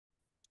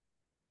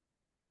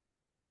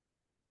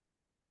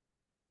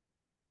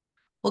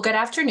Well, good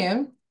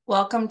afternoon.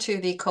 Welcome to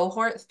the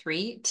Cohort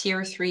 3,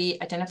 Tier 3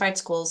 Identified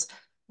Schools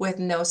with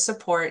No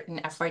Support in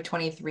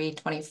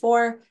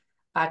FY23-24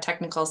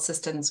 Technical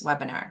Assistance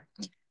Webinar.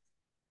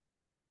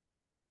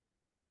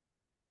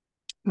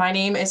 My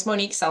name is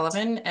Monique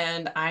Sullivan,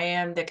 and I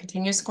am the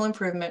Continuous School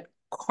Improvement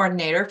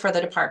Coordinator for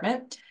the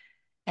department.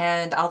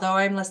 And although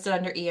I'm listed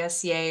under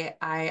ESCA,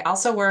 I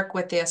also work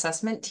with the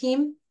assessment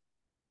team.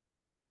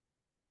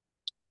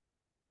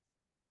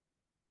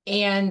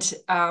 And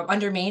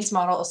under Maine's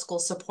Model of School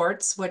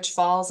Supports, which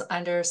falls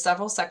under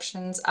several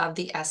sections of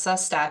the ESSA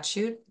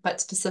statute,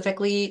 but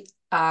specifically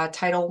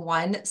Title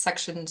I,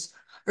 Section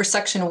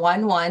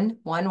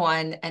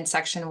 1111 and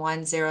Section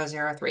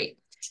 1003.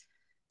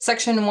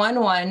 Section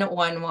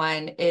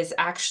 1111 is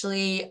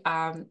actually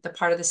the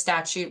part of the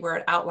statute where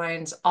it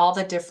outlines all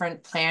the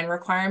different plan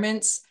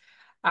requirements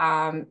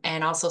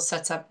and also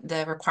sets up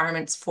the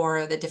requirements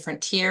for the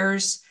different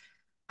tiers,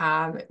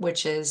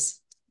 which is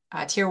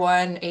Tier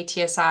 1,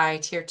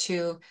 ATSI, Tier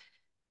 2,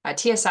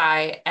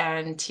 TSI,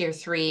 and Tier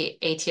 3,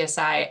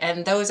 ATSI.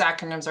 And those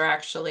acronyms are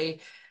actually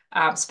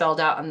spelled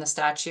out in the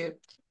statute.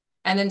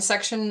 And then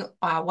Section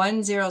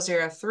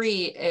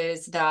 1003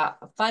 is the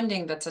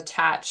funding that's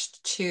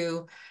attached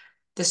to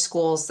the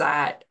schools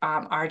that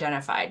are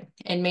identified.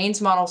 In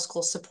Maine's Model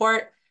School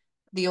Support,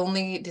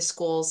 the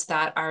schools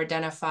that are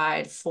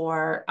identified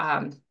for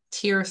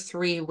Tier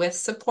 3 with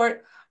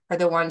support are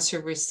the ones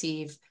who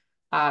receive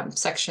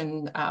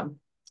Section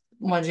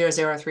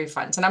 1003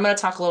 funds. And I'm going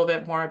to talk a little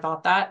bit more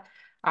about that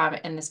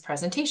in this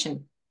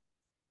presentation.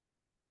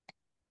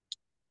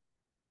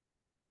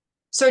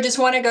 So I just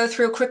want to go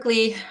through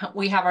quickly.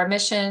 We have our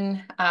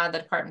mission, the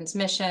department's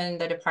mission,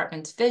 the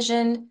department's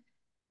vision,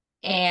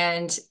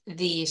 and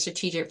the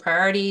strategic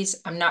priorities.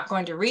 I'm not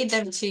going to read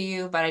them to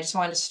you, but I just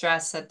want to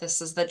stress that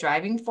this is the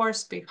driving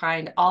force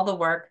behind all the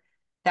work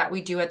that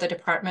we do at the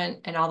department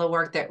and all the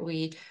work that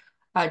we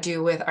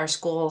do with our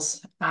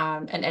schools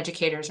and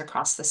educators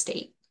across the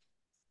state.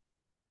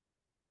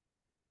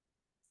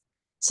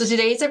 So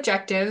today's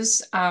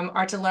objectives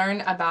are to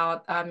learn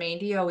about a Maine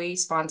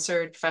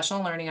DOE-sponsored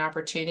professional learning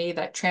opportunity,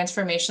 that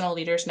Transformational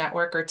Leaders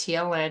Network, or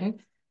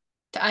TLN,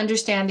 to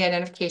understand the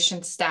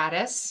identification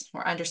status,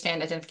 or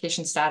understand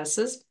identification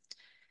statuses,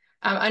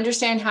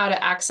 understand how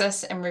to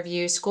access and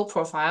review school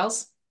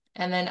profiles,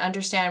 and then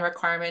understand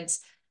requirements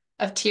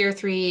of Tier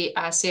 3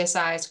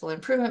 CSI school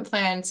improvement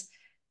plans.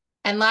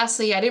 And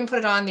lastly, I didn't put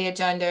it on the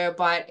agenda,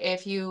 but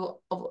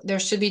there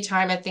should be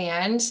time at the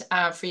end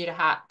for you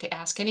to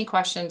ask any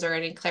questions or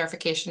any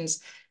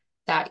clarifications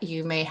that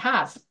you may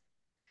have.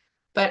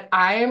 But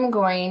I am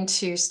going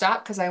to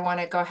stop because I want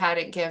to go ahead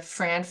and give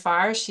Fran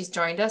Farr. She's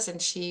joined us,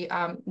 and she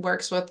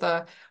coordinates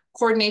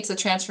the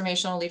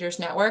Transformational Leaders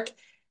Network.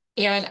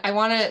 And I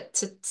wanted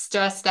to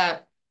stress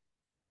that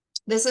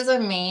this is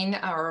a Maine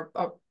or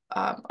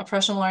a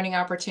professional learning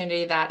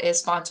opportunity that is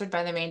sponsored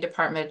by the Maine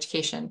Department of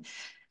Education.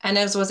 And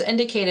as was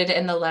indicated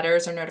in the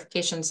letters or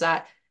notifications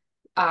that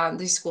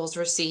these schools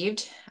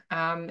received,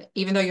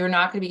 even though you're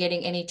not going to be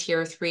getting any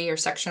Tier 3 or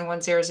Section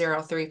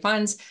 1003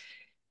 funds,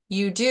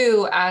 you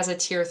do, as a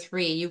Tier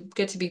 3, you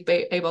get to be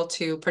able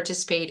to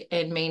participate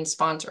in Maine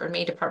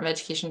Department of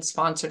Education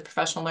sponsored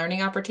professional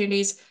learning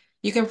opportunities.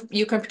 You can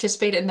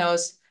participate in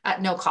those at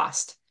no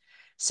cost.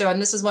 So,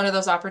 and this is one of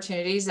those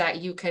opportunities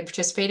that you can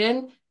participate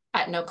in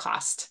at no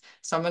cost.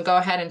 So I'm going to go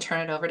ahead and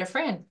turn it over to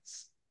Fran.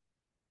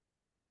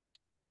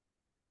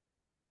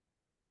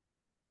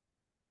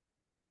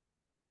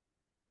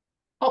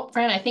 Oh,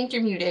 Fran, I think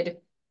you're muted.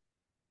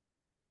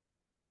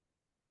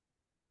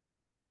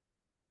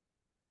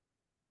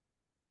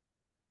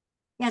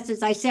 Yes,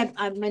 as I said,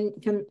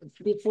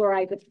 before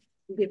I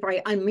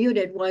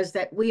unmuted, was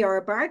that we are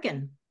a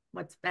bargain.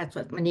 That's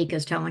what Monique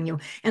is telling you.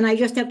 And I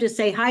just have to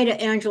say hi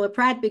to Angela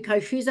Pratt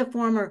because she's a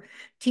former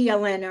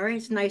TLNer.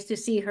 It's nice to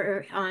see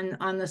her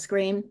on the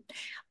screen.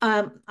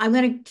 I'm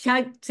going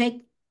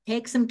to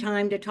take some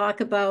time to talk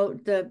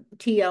about the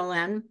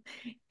TLN.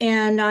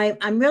 And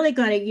I'm really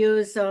going to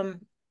use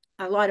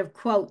a lot of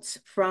quotes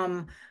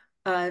from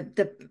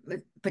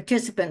the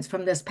participants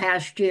from this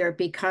past year,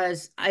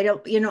 because I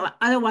don't,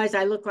 otherwise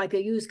I look like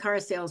a used car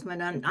salesman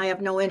and I have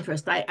no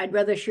interest. I'd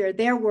rather share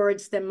their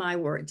words than my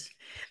words.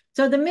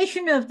 So the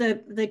mission of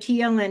the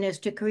TLN is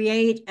to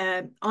create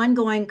an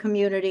ongoing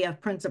community of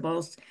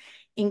principals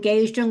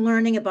engaged in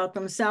learning about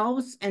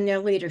themselves and their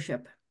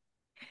leadership.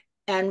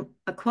 And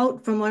a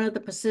quote from one of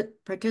the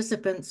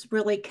participants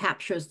really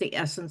captures the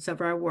essence of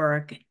our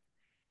work.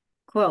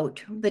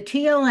 Quote, "The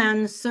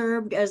TLN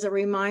served as a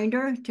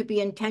reminder to be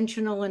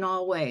intentional in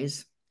all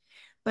ways,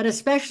 but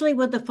especially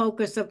with the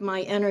focus of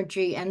my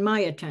energy and my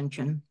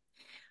attention.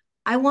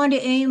 I want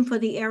to aim for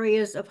the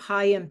areas of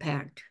high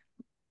impact.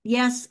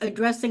 Yes,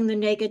 addressing the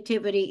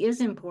negativity is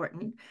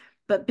important,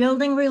 but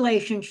building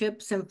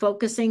relationships and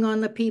focusing on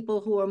the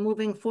people who are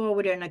moving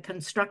forward in a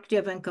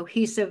constructive and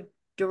cohesive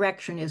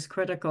direction is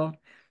critical.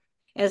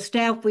 As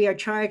staff, we are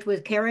charged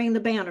with carrying the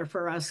banner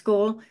for our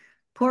school.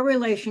 Poor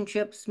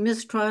relationships,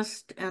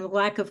 mistrust, and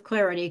lack of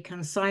clarity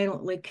can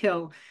silently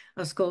kill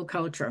a school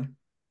culture."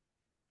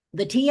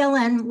 The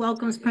TLN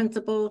welcomes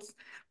principals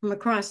from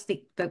across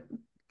the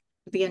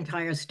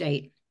entire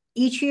state.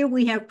 Each year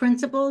we have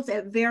principals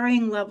at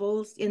varying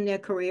levels in their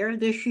career.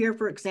 This year,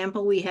 for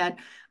example, we had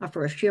a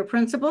first-year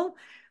principal.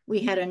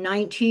 We had a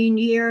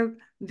 19-year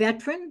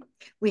veteran.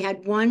 We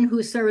had one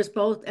who serves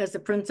both as a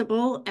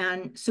principal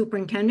and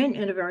superintendent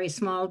in a very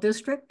small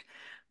district.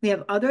 We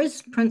have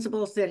others,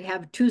 principals that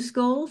have 2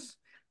 schools,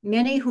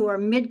 many who are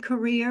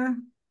mid-career,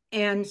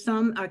 and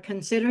some are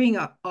considering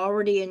or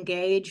already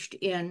engaged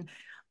in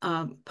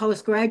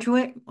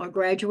postgraduate or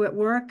graduate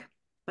work.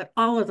 But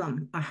all of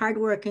them are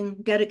hardworking,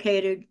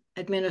 dedicated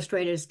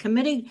administrators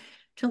committed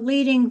to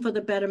leading for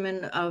the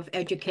betterment of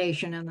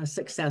education and the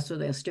success of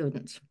their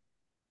students.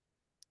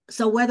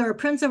 So whether a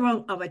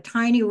principal of a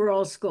tiny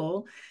rural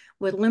school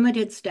with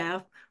limited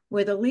staff,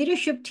 where the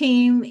leadership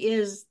team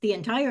is the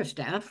entire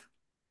staff,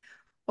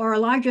 or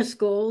larger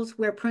schools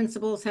where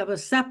principals have a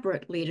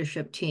separate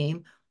leadership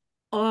team,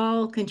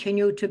 all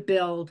continue to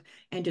build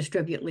and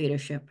distribute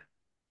leadership.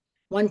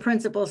 One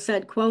principal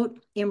said, quote,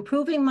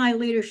 "Improving my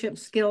leadership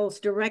skills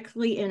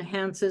directly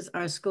enhances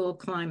our school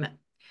climate.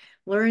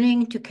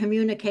 Learning to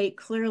communicate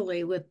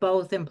clearly with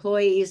both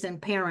employees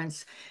and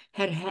parents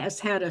has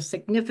had a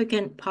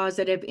significant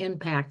positive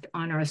impact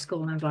on our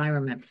school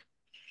environment."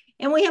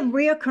 And we have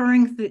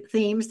reoccurring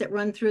themes that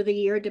run through the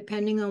year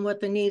depending on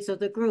what the needs of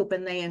the group,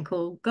 and they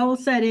include goal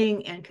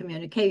setting and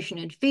communication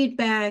and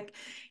feedback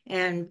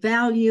and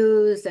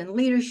values and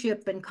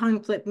leadership and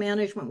conflict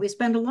management. We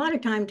spend a lot of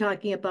time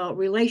talking about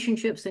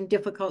relationships and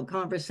difficult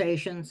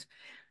conversations,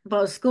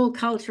 about school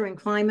culture and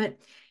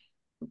climate,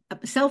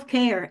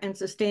 self-care and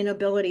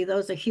sustainability.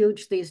 Those are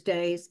huge these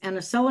days, and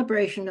a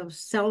celebration of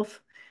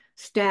self,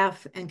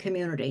 staff, and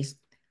communities.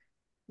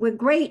 We're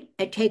great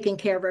at taking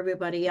care of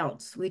everybody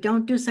else. We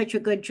don't do such a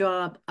good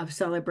job of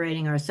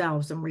celebrating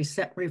ourselves and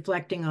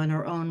reflecting on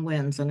our own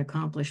wins and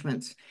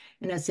accomplishments.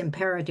 And it's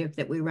imperative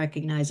that we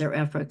recognize our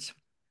efforts.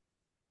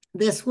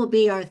 This will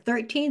be our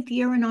 13th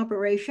year in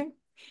operation,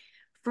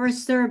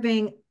 first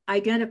serving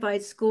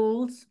identified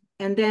schools,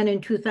 and then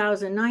in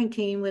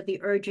 2019, with the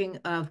urging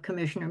of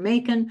Commissioner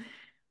Macon,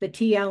 the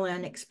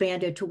TLN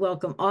expanded to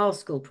welcome all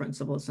school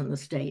principals in the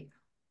state.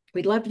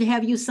 We'd love to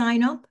have you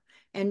sign up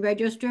and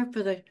register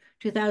for the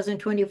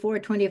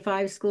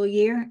 2024-25 school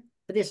year.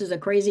 This is a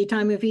crazy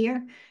time of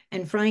year,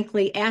 and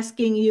frankly,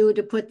 asking you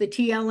to put the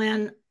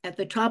TLN at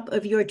the top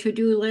of your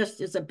to-do list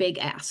is a big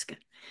ask.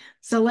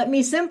 So let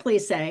me simply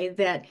say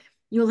that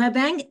you'll have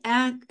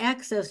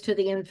access to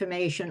the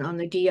information on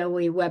the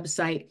DOE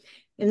website.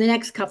 In the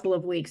next couple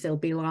of weeks, it'll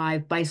be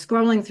live by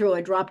scrolling through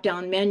a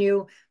drop-down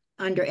menu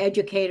under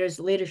Educators,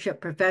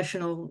 Leadership,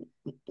 Professional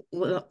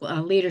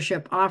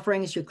Leadership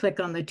Offerings. You click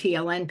on the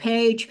TLN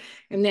page,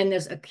 and then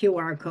there's a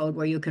QR code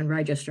where you can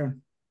register.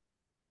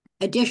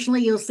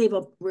 Additionally, you're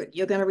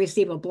going to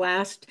receive a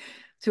blast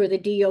through the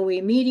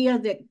DOE media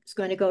that's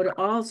going to go to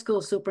all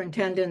school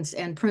superintendents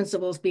and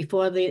principals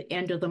before the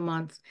end of the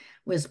month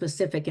with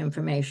specific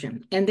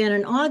information. And then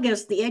in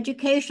August, the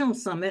Educational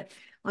Summit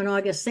on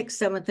August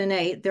 6th, 7th, and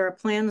 8th, there are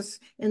plans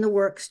in the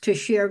works to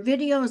share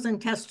videos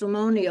and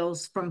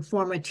testimonials from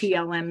former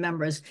TLM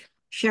members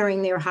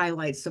sharing their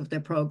highlights of their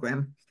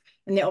program.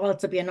 And there'll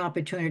also be an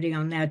opportunity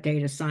on that day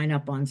to sign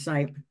up on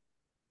site.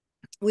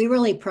 We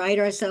really pride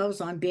ourselves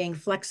on being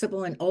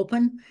flexible and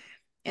open.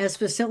 As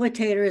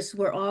facilitators,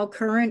 we're all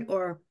current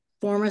or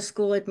former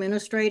school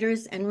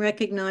administrators and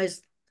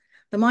recognize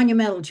the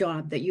monumental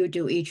job that you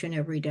do each and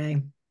every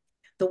day.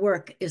 The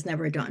work is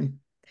never done.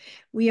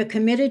 We are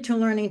committed to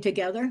learning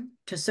together,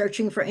 to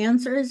searching for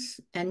answers,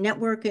 and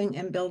networking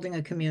and building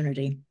a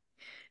community.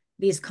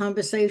 These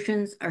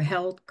conversations are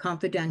held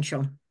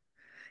confidential.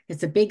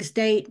 It's a big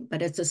state,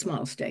 but it's a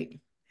small state.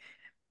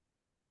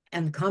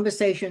 And the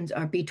conversations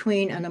are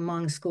between and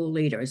among school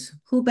leaders.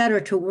 Who better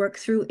to work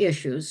through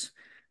issues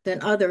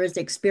than others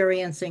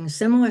experiencing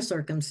similar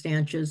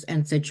circumstances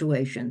and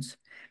situations?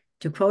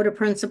 To quote a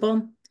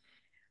principal,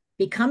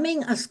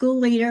 "Becoming a school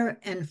leader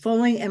and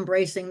fully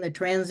embracing the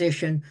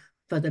transition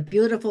for the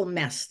beautiful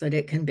mess that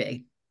it can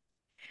be."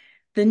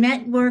 The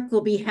network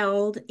will be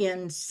held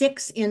in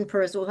 6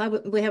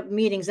 in-person. We have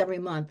meetings every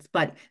month,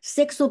 but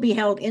 6 will be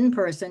held in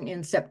person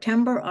in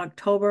September,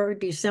 October,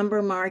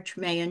 December, March,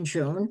 May, and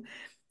June.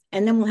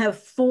 And then we'll have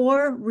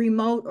 4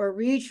 remote or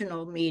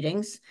regional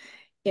meetings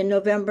in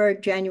November,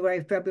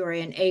 January,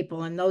 February, and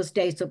April. And those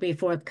dates will be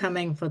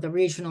forthcoming for the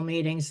regional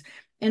meetings.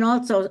 And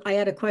also, I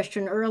had a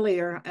question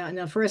earlier in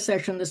the first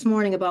session this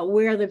morning about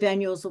where the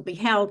venues will be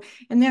held.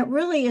 And that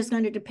really is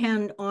going to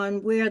depend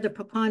on where the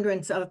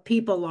preponderance of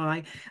people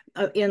lie.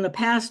 In the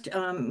past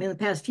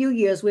few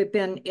years, we've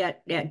been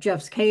at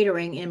Jeff's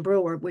Catering in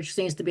Brewer, which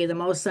seems to be the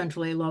most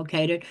centrally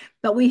located.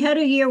 But we had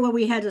a year where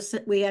we had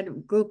a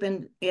group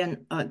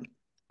in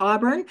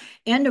Auburn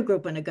and a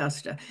group in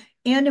Augusta.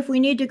 And if we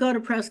need to go to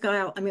Presque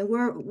Isle, I mean,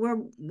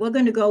 we're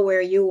going to go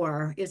where you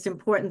are. It's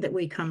important that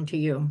we come to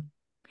you.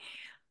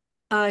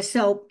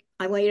 So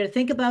I want you to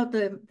think about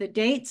the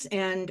dates,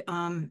 and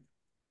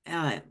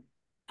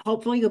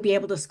hopefully you'll be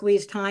able to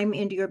squeeze time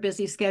into your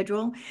busy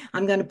schedule.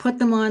 I'm going to put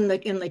them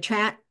in the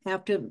chat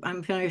after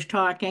I'm finished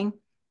talking.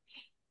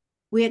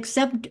 We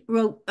accept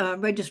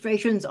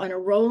registrations on a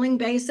rolling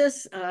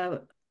basis.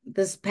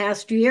 This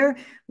past year,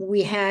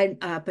 we had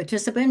a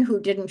participant who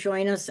didn't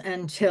join us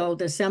until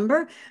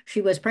December.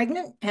 She was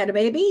pregnant, had a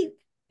baby,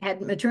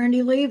 had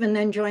maternity leave, and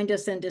then joined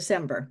us in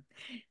December.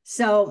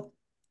 So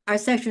our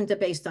sessions are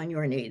based on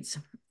your needs.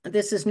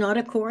 This is not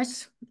a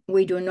course.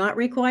 We do not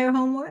require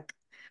homework.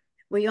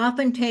 We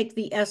often take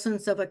the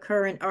essence of a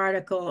current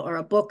article or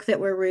a book that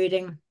we're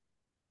reading,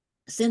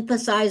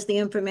 synthesize the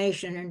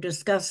information, and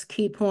discuss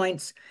key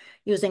points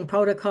using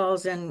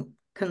protocols and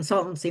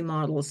consultancy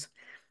models.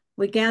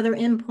 We gather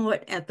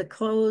input at the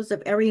close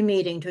of every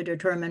meeting to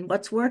determine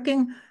what's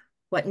working,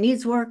 what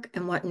needs work,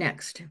 and what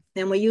next.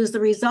 And we use the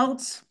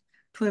results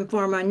to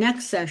inform our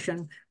next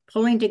session,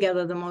 pulling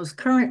together the most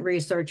current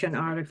research and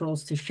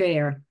articles to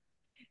share.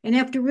 And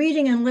after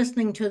reading and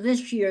listening to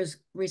this year's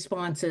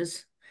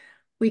responses,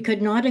 we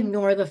could not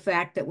ignore the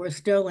fact that we're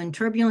still in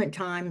turbulent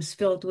times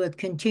filled with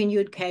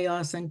continued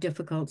chaos and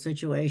difficult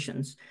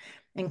situations.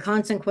 And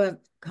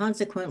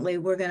consequently,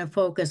 we're going to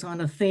focus on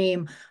a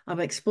theme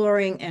of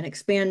exploring and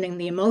expanding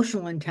the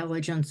emotional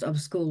intelligence of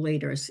school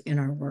leaders in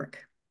our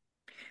work.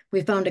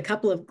 We found a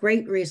couple of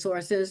great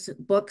resources,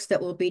 books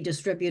that will be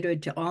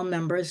distributed to all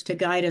members to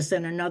guide us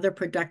in another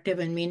productive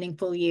and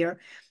meaningful year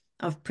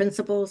of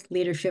principals,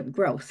 leadership,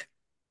 growth.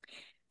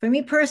 For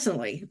me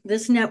personally,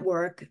 this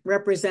network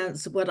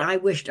represents what I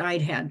wished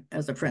I'd had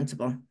as a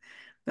principal.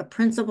 The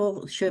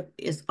principalship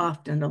is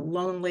often a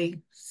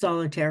lonely,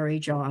 solitary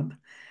job.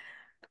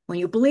 When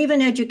you believe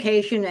in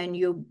education and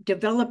you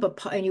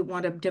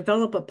want to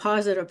develop a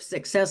positive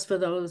success for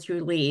those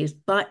you lead,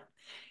 but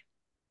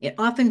it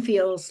often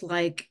feels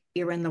like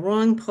you're in the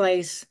wrong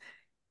place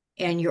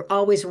and you're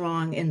always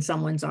wrong in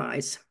someone's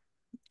eyes.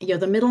 You're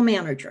the middle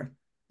manager.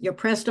 You're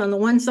pressed on the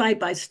one side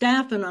by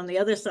staff and on the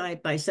other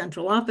side by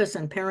central office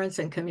and parents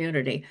and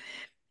community.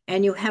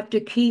 And you have to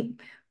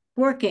keep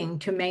working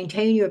to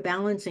maintain your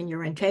balance and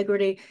your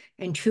integrity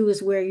and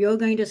choose where you're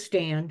going to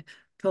stand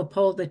to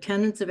uphold the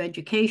tenets of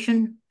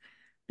education,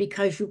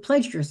 because you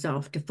pledged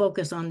yourself to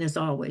focus on this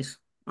always,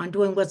 on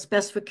doing what's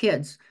best for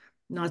kids,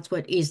 not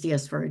what's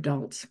easiest for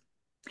adults.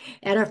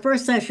 At our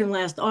first session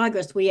last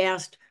August, we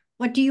asked,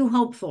 what do you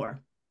hope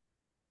for?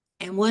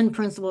 And one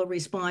principal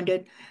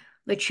responded,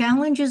 the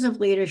challenges of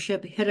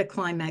leadership hit a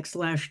climax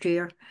last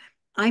year.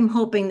 I'm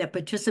hoping that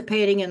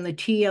participating in the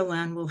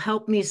TLN will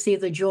help me see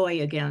the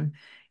joy again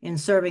in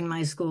serving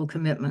my school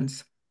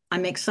commitments.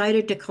 I'm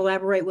excited to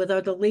collaborate with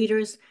other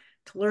leaders,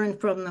 to learn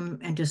from them,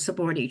 and to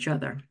support each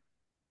other.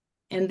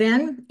 And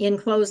then, in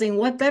closing,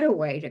 what better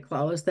way to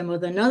close than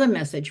with another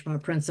message from a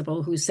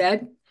principal who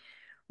said,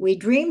 we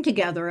dream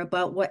together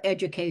about what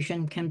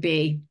education can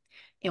be,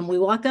 and we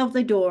walk out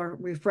the door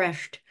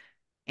refreshed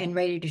and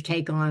ready to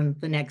take on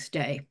the next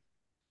day.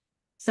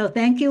 So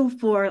thank you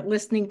for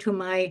listening to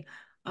my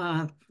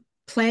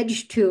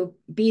pledge to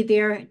be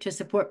there to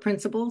support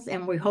principals,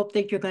 and we hope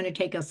that you're going to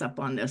take us up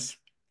on this.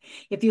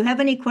 If you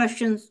have any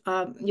questions,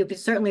 you can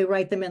certainly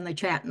write them in the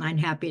chat, and I'm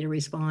happy to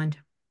respond.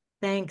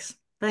 Thanks.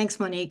 Thanks,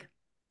 Monique.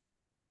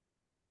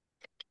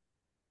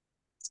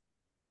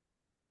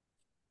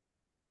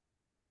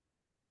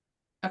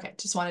 Okay,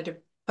 just wanted to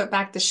put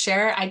back the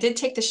share. I did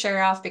take the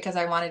share off because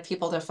I wanted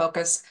people to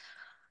focus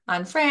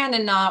on Fran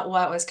and not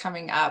what was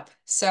coming up.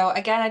 So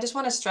again, I just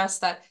want to stress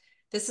that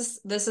this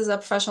is a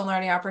professional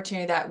learning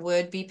opportunity that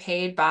would be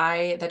paid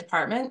by the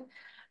department.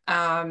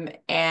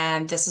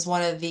 And this is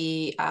one of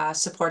the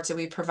supports that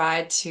we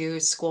provide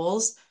to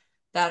schools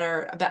that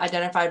are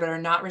identified but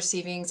are not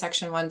receiving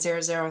Section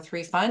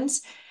 1003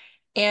 funds.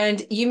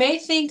 And you may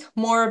think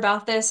more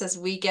about this as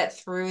we get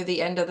through the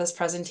end of this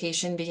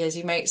presentation, because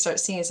you might start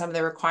seeing some of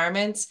the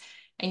requirements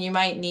and you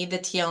might need the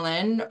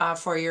TLN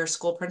for your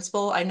school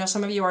principal. I know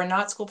some of you are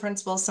not school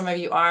principals, some of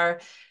you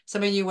are.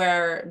 Some of you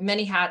wear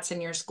many hats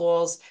in your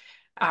schools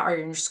or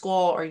in your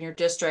school or in your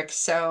district.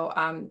 So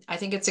I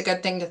think it's a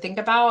good thing to think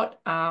about,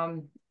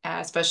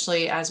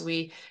 especially as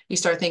you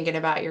start thinking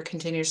about your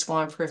continuous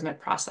school improvement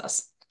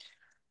process.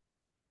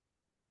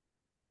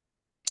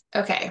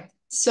 Okay.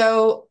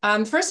 So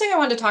first thing I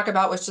wanted to talk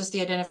about was just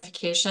the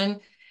identification.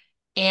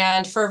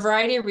 And for a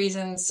variety of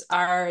reasons,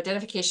 our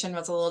identification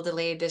was a little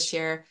delayed this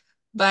year.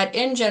 But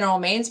in general,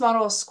 Maine's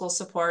model of school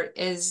support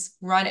is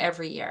run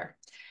every year,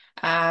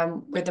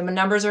 where the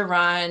numbers are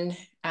run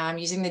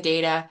using the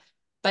data.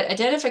 But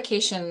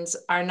identifications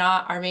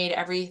are made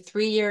every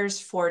 3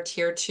 years for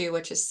Tier 2,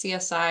 which is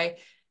CSI,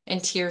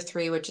 and Tier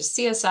 3, which is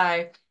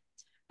CSI.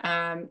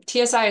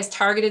 TSI is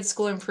targeted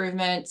school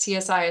improvement,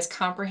 CSI is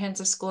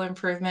comprehensive school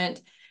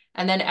improvement,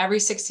 and then every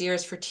 6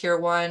 years for Tier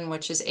 1,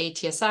 which is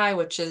ATSI,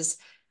 which is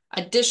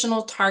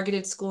additional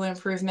targeted school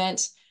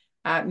improvement.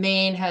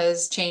 Maine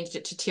has changed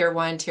it to Tier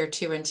 1, Tier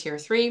 2, and Tier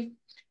 3.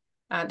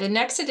 The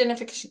next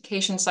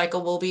identification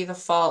cycle will be the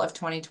fall of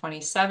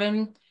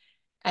 2027,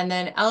 and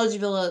then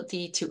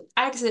eligibility to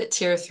exit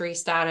Tier 3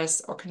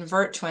 status or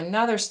convert to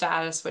another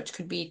status, which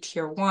could be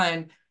Tier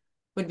 1,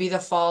 would be the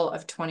fall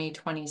of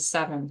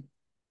 2027.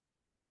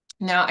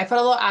 Now, I put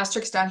a little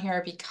asterisk down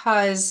here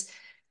because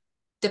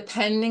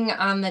depending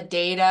on the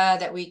data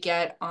that we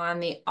get on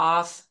the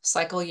off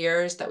cycle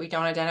years that we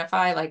don't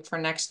identify, like for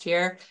next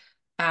year,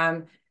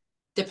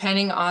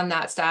 depending on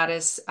that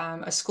status,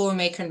 a school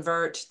may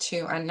convert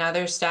to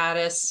another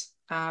status,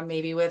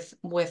 maybe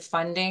with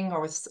funding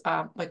or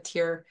with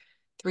tier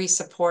 3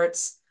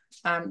 supports,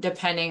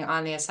 depending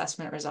on the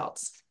assessment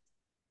results.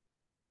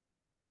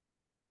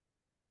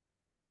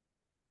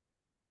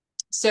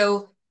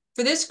 So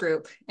for this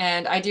group,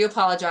 and I do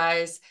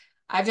apologize,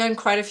 I've done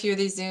quite a few of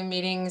these Zoom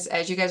meetings.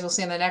 As you guys will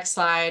see on the next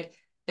slide,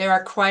 there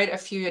are quite a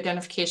few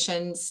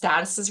identification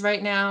statuses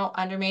right now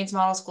under Maine's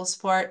model school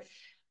support.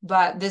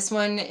 But this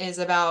one is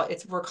about,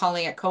 we're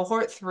calling it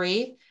cohort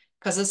 3,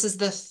 because this is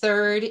the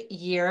 3rd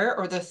year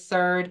or the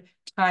 3rd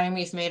time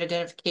we've made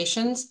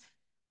identifications.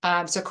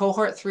 So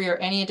cohort 3 are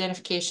any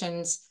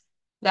identifications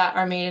that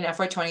are made in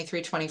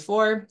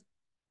FY23-24.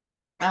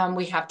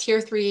 We have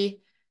tier 3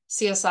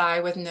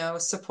 CSI with no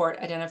support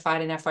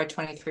identified in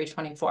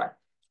FY23-24.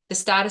 The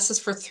status is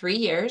for 3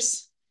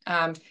 years.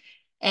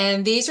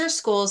 And these are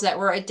schools that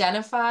were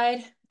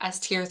identified as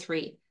tier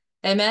 3.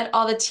 They met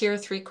all the tier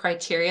 3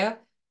 criteria,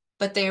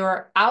 but they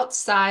were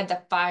outside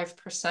the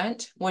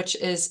 5%, which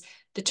is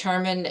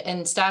determined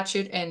in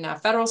statute, in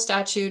federal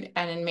statute,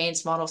 and in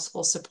Maine's Model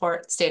School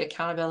Support State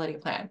Accountability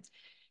Plan.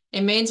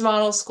 In Maine's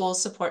Model School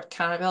Support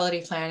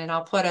Accountability Plan, and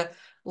I'll put a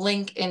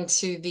link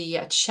into the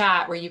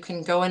chat where you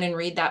can go in and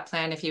read that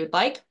plan if you would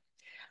like.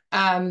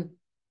 And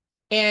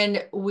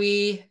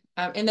we,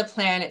 in the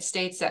plan, it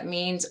states that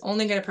Maine's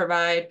only going to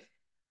provide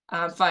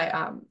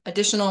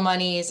additional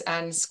monies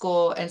and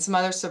school and some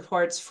other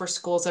supports for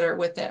schools that are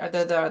within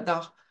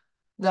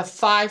the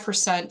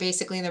 5%,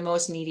 basically the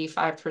most needy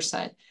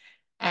 5%.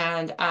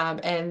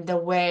 And the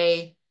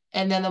way,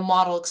 and then the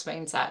model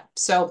explains that.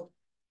 So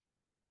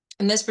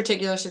in this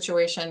particular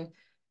situation,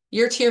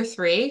 you're tier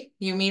 3,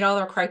 you meet all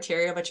the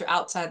criteria, but you're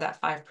outside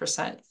that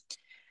 5%.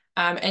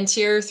 And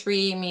tier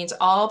 3 means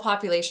all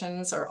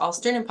populations or all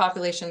student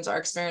populations are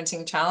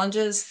experiencing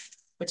challenges,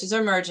 which is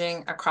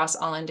emerging across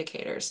all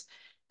indicators.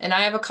 And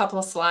I have a couple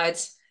of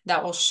slides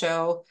that will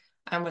show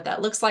what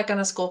that looks like on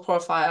a school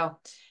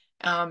profile.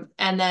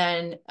 And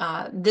then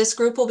this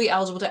group will be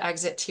eligible to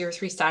exit tier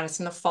 3 status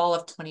in the fall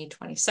of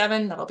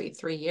 2027. That'll be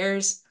 3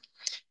 years.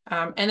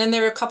 And then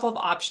there are a couple of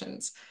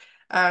options.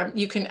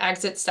 You can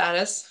exit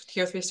status,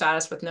 tier 3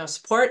 status with no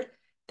support.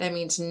 That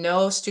means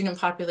no student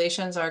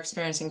populations are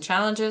experiencing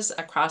challenges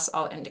across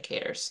all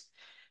indicators.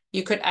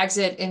 You could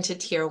exit into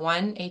tier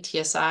 1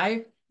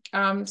 ATSI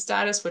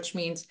status, which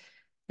means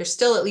there's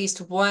still at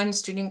least one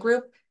student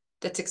group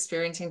that's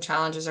experiencing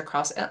challenges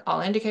across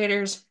all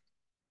indicators.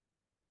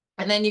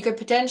 And then you could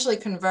potentially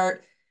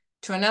convert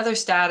to another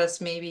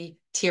status, maybe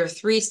tier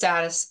 3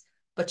 status,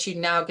 but you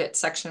now get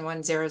section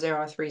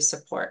 1003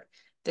 support.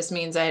 This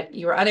means that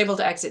you are unable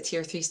to exit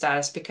tier 3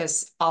 status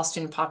because all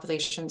student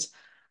populations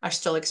are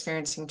still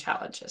experiencing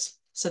challenges.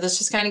 So this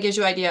just kind of gives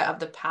you an idea of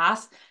the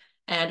path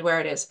and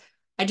where it is.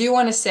 I do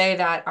want to say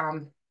that,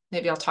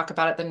 maybe I'll talk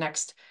about it the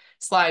next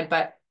slide,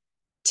 but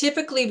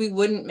typically we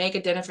wouldn't make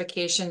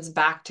identifications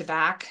back to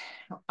back.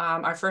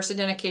 Our first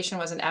identification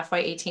was in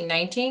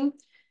FY18-19.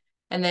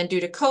 And then due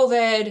to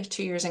COVID,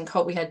 2 years in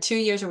COVID, we had 2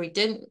 years where we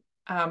didn't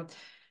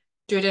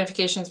do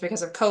identifications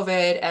because of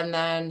COVID. And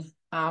then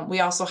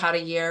we also had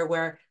a year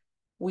where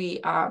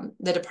the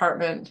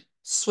department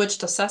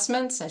switched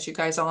assessments, as you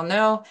guys all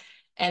know,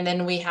 and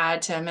then we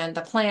had to amend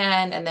the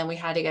plan, and then we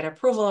had to get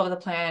approval of the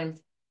plan.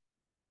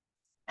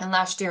 And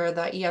last year,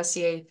 the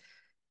ESCA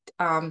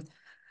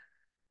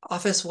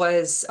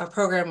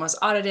program was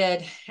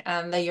audited,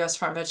 and the U.S.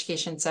 Department of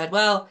Education said,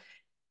 well,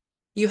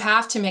 you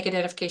have to make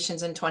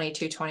identifications in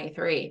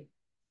 22-23.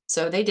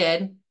 So they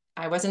did.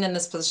 I wasn't in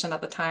this position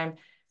at the time.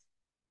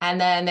 And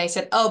then they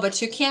said, oh,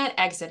 but you can't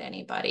exit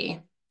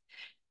anybody.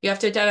 You have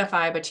to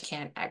identify, but you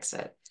can't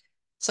exit.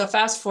 So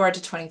fast forward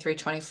to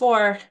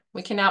 23-24,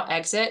 we can now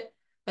exit,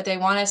 but they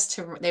wanted us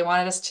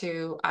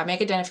to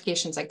make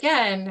identifications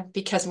again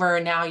because we're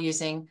now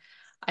using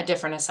a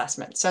different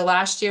assessment. So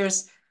last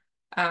year's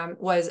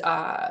was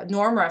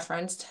norm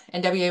referenced,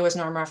 and WA was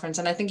norm referenced,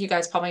 and I think you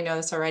guys probably know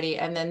this already.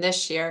 And then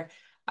this year,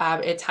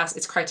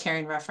 it's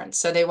criterion reference.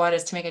 So they want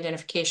us to make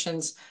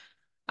identifications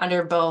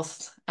under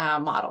both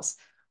models.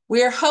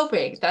 We are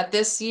hoping that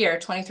this year,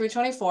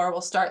 23-24,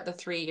 will start the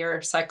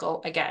 3-year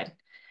cycle again.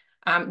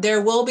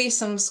 There will be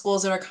some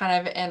schools that are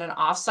kind of in an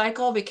off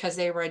cycle because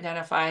they were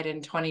identified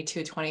in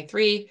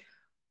 22-23,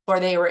 or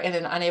they were in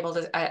an unable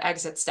to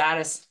exit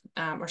status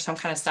or some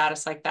kind of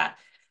status like that.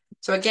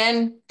 So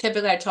again,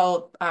 typically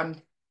I've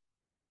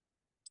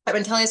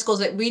been telling schools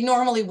that we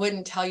normally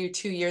wouldn't tell you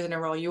 2 years in a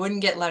row. You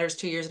wouldn't get letters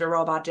 2 years in a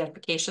row about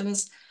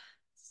identifications.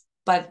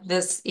 But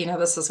this,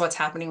 this is what's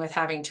happening with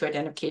having 2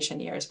 identification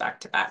years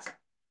back to back.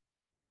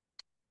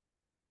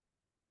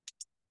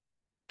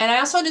 And I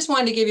also just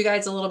wanted to give you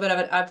guys a little bit of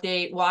an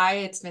update why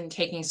it's been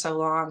taking so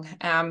long.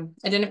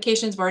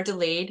 Identifications were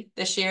delayed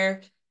this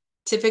year.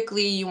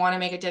 Typically, you want to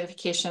make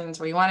identifications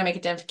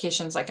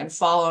like in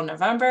fall or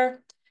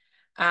November.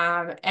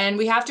 And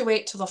we have to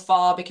wait till the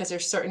fall because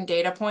there's certain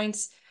data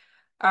points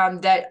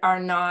that are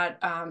not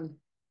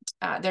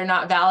they're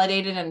not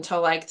validated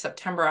until like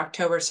September,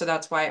 October, so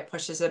that's why it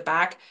pushes it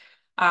back.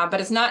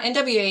 But it's not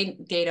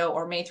NWA data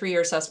or May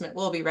 3-year assessment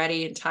will be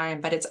ready in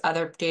time, but it's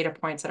other data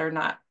points that are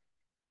not.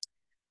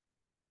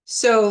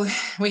 So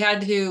we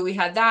had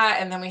that,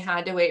 and then we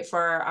had to wait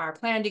for our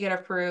plan to get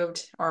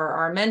approved, or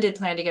our amended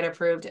plan to get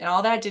approved, and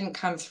all that didn't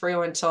come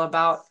through until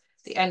about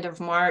the end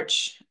of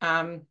March,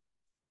 or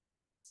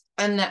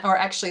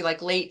actually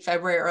like late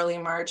February, early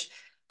March.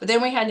 But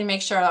then we had to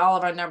make sure all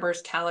of our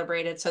numbers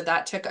calibrated, so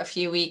that took a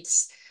few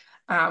weeks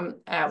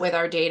with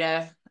our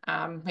data.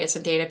 We had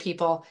some data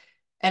people,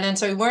 and then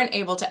so we weren't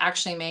able to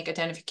actually make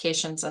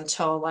identifications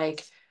until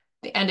like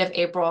the end of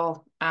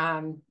April,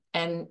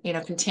 and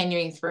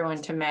continuing through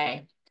into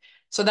May.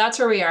 So that's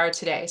where we are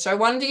today. So I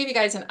wanted to give you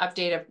guys an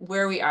update of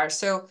where we are.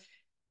 So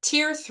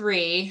tier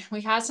 3, we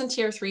had some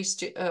tier 3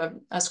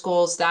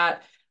 schools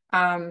that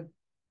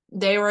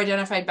they were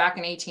identified back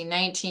in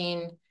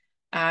 1819,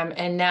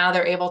 and now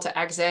they're able to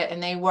exit,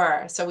 and they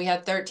were. So we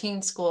had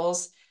 13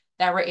 schools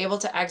that were able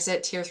to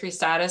exit tier 3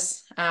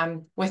 status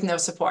with no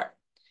support.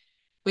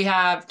 We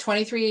have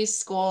 23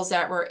 schools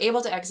that were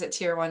able to exit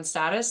tier 1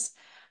 status,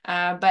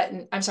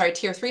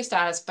 tier 3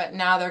 status, but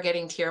now they're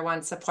getting tier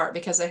 1 support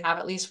because they have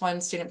at least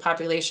one student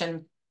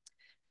population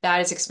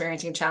that is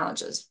experiencing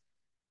challenges.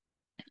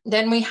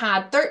 Then we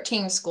had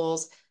 13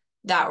 schools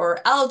that were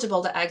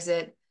eligible to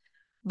exit,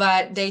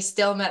 but they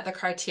still met the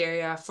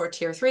criteria for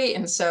tier 3,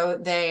 and so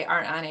they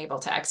are unable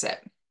to exit.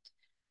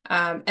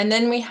 And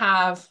then we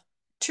have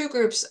 2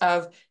 groups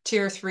of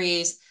tier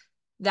 3s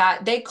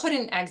that they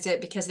couldn't exit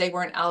because they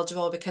weren't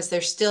eligible because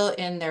they're still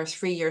in their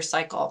 3-year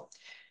cycle.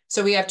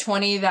 So we have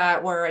 20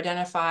 that were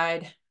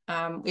identified.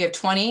 We have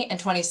 20 and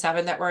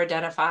 27 that were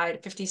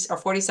identified, 50 or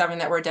 47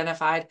 that were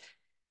identified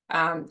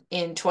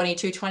in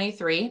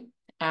 22-23.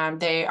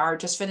 They are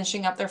just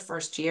finishing up their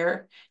first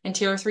year in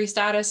tier 3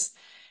 status.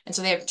 And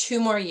so they have 2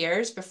 more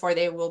years before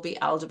they will be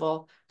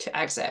eligible to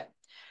exit.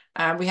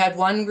 We had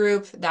one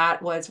group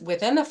that was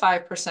within the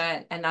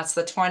 5%, and that's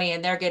the 20,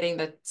 and they're getting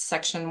the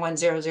section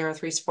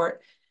 1003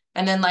 support.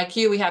 And then like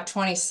you, we have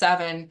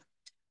 27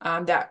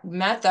 that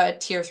met the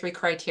tier 3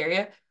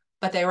 criteria,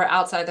 but they were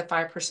outside the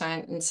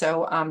 5%. And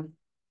so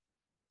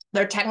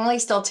they're technically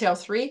still tier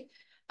 3.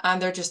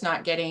 They're just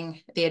not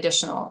getting the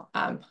additional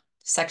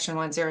section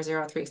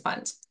 1003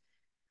 funds.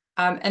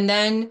 And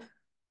then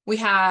we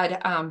had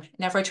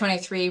in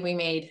FY23, we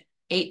made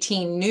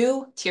 18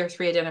 new tier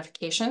 3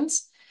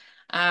 identifications.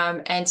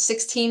 And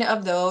 16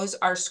 of those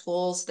are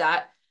schools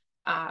that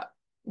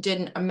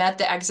met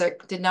the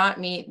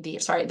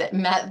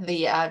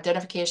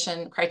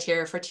identification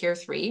criteria for tier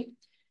 3.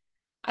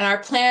 And our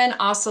plan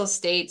also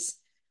states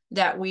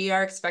that we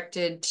are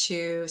expected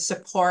to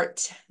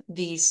support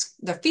the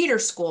feeder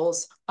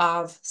schools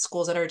of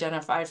schools that are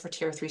identified for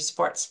tier 3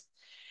 supports.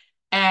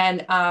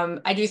 And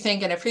I do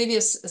think in a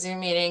previous Zoom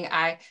meeting,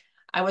 I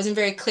wasn't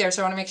very clear,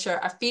 so I want to make sure.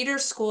 A feeder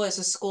school is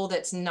a school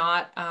that's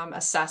not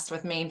assessed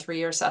with Maine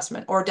 3-year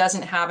assessment or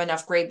doesn't have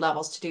enough grade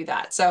levels to do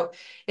that. So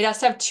it has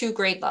to have 2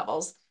 grade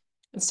levels.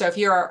 And so if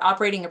you're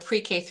operating a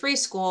pre-K 3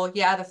 school,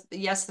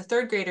 yes, the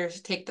 3rd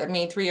graders take the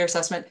Maine 3-year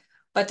assessment,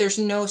 but there's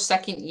no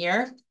second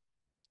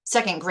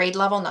grade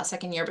level, not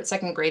second year, but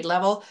second grade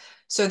level.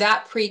 So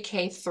that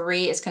pre-K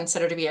 3 is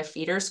considered to be a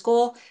feeder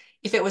school.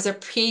 If it was a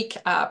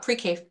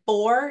pre-K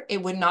 4,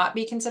 it would not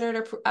be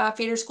considered a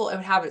feeder school. It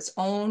would have its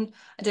own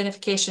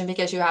identification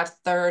because you have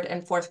 3rd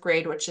and 4th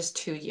grade, which is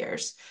 2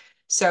 years.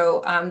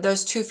 So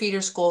those 2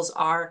 feeder schools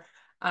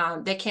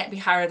they can't be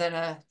higher than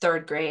a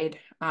 3rd grade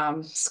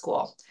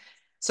school.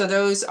 So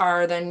those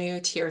are the new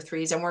tier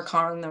 3s, and we're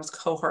calling those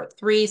cohort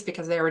 3s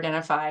because they were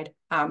identified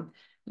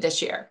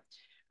this year.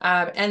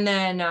 And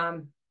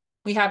then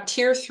we have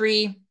tier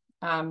 3.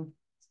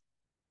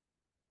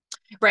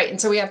 Right,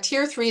 and so we have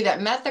tier 3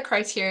 that met the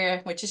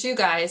criteria, which is you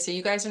guys. So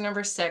you guys are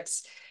number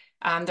 6.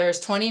 There's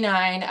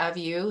 29 of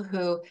you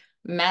who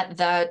met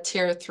the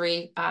tier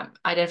 3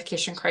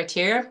 identification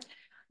criteria,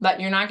 but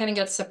you're not going to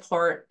get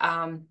support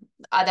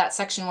that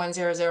section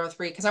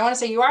 1003, because I want to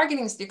say you're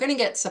going to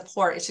get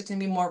support. It's just going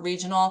to be more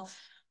regional,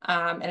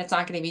 and it's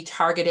not going to be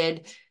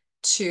targeted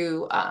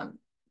to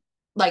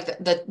like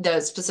the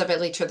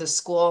specifically to the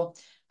school,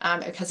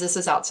 because this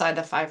is outside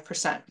the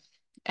 5%.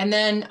 And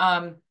then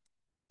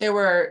there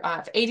were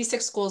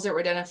 86 schools that were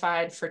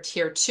identified for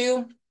tier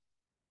 2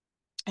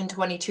 in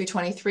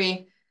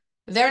 22-23.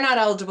 They're not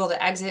eligible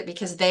to exit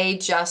because they're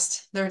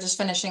just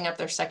finishing up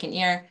their 2nd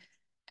year.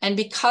 And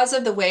because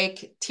of the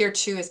way tier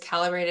 2 is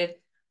calibrated,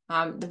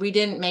 we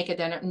didn't make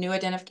new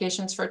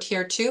identifications for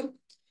tier 2.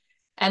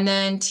 And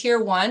then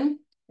tier 1,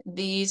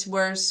 these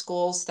were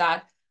schools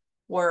that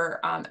were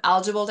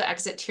eligible to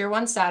exit tier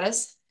 1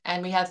 status.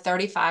 And we had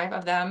 35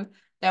 of them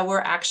that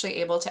were actually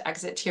able to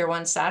exit tier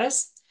 1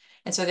 status.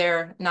 And so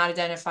they're not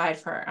identified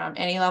for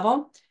any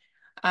level.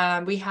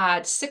 We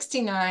had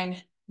 69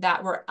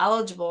 that were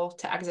eligible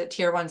to exit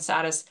tier 1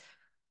 status,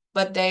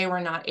 but they were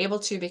not able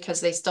to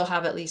because they still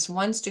have at least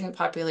one student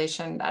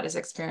population that is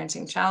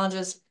experiencing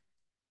challenges.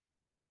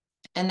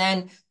 And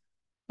then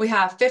we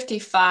have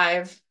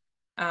 55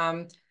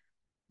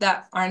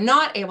 that are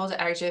not able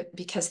to exit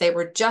because they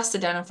were just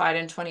identified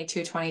in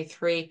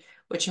 22-23,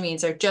 which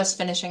means they're just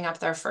finishing up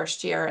their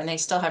first year and they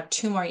still have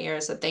 2 more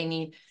years that they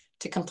need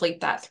to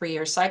complete that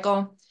 3-year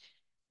cycle.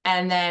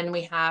 And then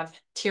we have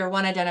tier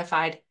 1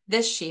 identified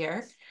this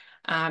year,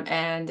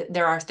 and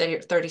there are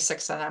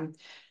 36 of them.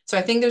 So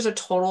I think there's a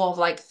total of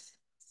like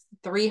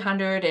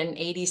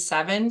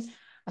 387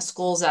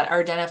 schools that are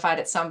identified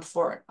at some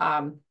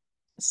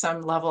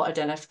level of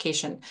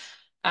identification.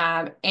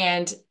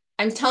 And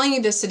I'm telling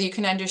you this so that you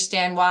can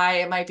understand why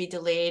it might be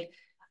delayed.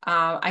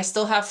 I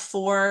still have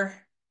four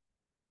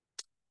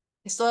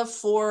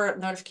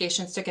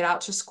notifications to get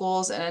out to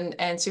schools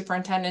and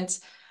superintendents.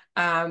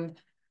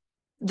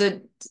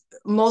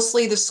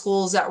 Mostly the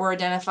schools that were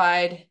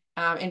identified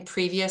in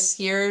previous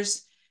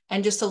years,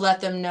 and just to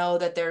let them know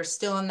that they're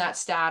still in that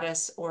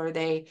status, or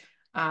they,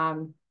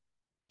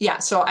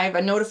 so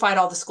I've notified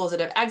all the schools that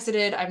have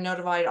exited. I've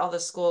notified all the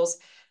schools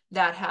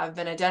that have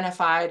been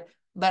identified,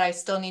 but I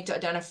still need to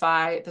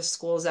identify the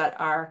schools that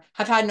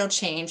have had no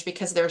change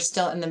because they're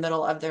still in the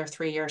middle of their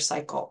 3-year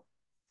cycle.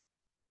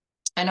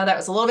 I know that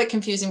was a little bit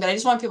confusing, but I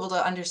just want people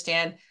to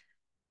understand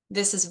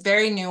this is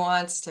very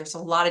nuanced. There's a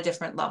lot of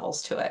different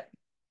levels to it.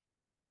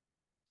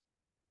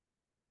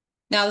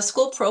 Now, the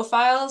school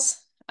profiles,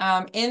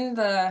 in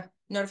the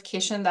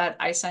notification that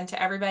I sent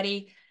to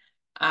everybody,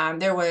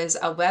 there was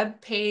a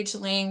web page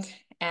link,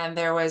 and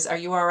there was a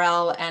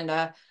URL and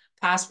a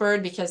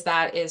password, because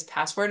that is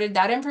passworded.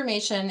 That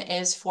information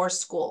is for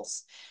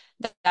schools.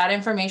 That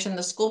information,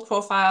 the school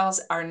profiles,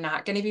 are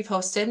not going to be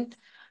posted.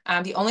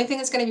 The only thing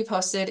that's going to be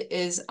posted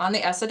is on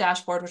the ESSA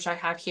dashboard, which I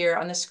have here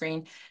on the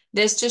screen.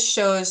 This just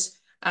shows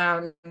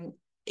the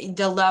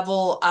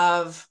level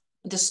of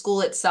the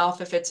school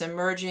itself, if it's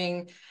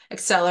emerging,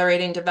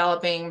 accelerating,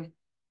 developing,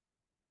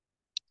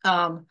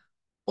 I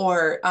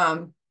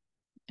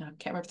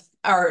can't remember,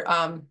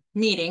 or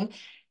meeting,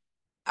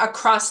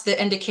 across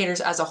the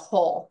indicators as a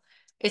whole.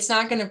 It's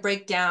not going to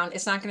break down.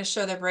 It's not going to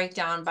show the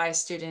breakdown by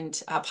student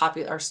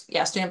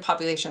student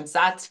populations.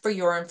 That's for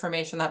your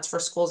information. That's for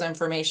schools'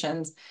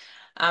 information.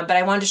 But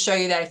I wanted to show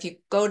you that if you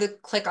go to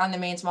click on the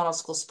Maine's Model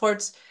School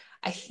Sports,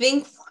 I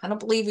don't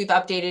believe we've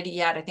updated it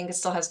yet. I think it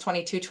still has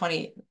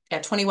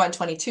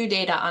 21-22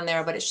 data on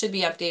there, but it should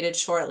be updated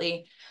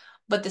shortly.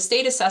 But the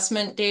state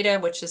assessment data,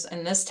 which is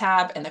in this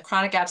tab, and the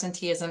chronic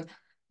absenteeism,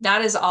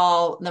 that is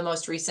all the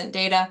most recent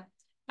data.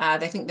 I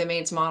think the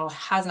Maine's model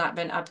has not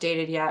been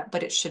updated yet,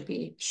 but it should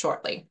be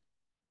shortly.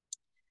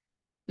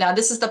 Now,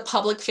 this is the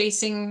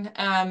public-facing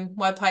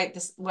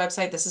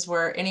website. This is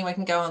where anyone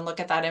can go and look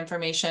at that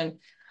information.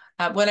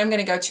 What I'm going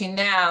to go to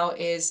now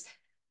is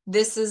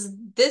this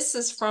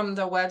is from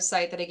the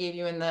website that I gave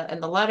you in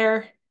the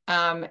letter,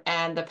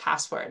 and the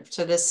password.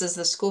 So this is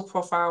the school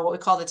profile, what we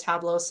call the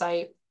Tableau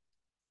site.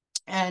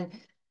 And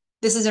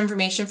this is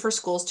information for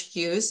schools to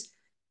use.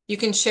 You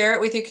can share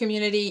it with your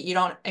community.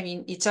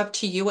 It's up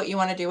to you what you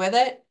want to do with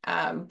it.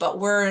 But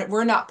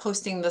we're not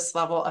posting this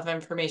level of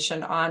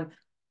information on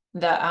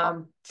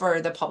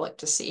for the public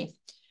to see.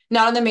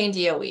 Not on the Maine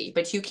DOE,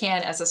 but you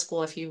can as a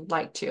school if you'd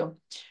like to.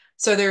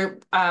 So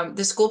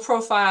the school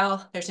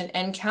profile, there's an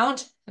end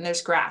count, and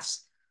there's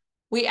graphs.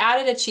 We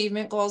added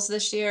achievement goals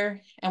this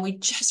year, and we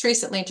just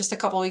recently, just a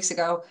couple of weeks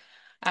ago,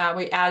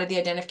 we added the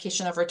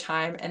identification over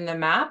time and the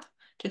map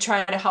to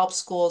try to help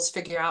schools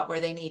figure out where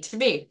they need to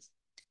be.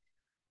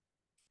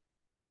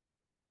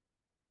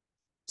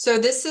 So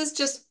this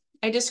is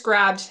I just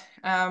grabbed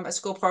a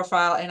school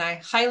profile and I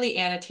highly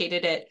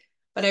annotated it,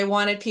 but I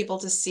wanted people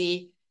to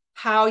see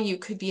how you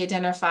could be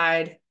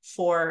identified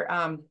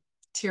for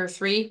tier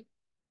 3.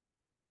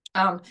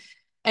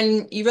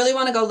 And you really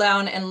want to go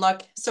down and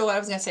look. So what I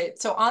was going to say,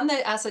 so on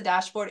the ESSA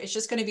dashboard, it's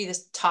just going to be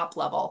this top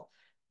level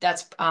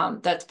that's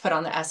put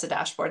on the ESSA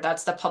dashboard.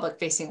 That's the public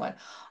facing one.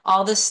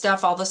 All this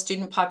stuff, all the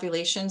student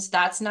populations,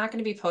 that's not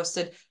going to be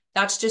posted.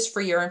 That's just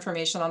for your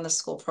information on the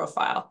school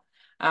profile.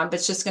 But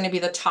it's just going to be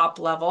the top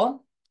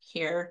level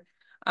here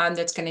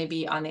that's going to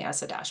be on the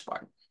ESSA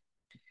dashboard.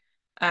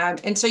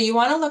 And so you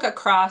want to look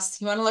across,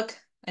 you want to look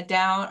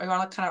down, or you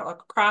want to kind of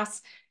look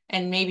across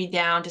and maybe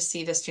down to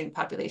see the student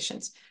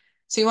populations.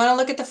 So you want to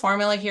look at the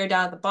formula here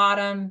down at the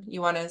bottom.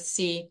 You want to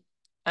see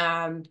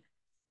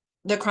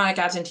the chronic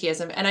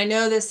absenteeism. And I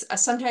know this,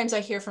 sometimes I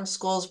hear from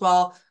schools,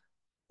 well,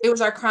 it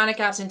was our chronic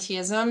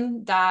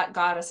absenteeism that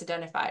got us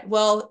identified.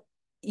 Well,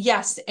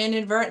 yes,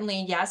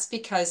 inadvertently, yes,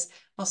 because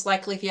most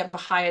likely if you have a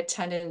high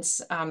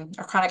attendance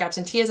or chronic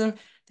absenteeism,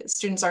 the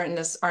students aren't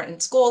in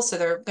school, so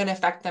they're going to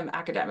affect them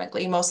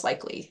academically, most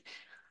likely.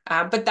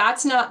 But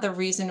that's not the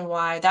reason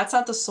why, that's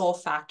not the sole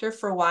factor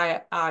for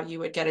why you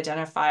would get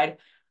identified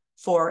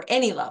for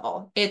any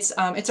level. It's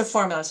a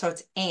formula, so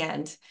it's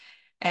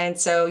and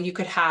so you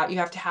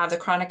have to have the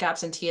chronic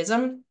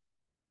absenteeism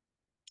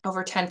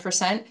over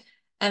 10%,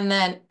 and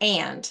then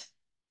and.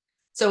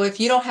 So if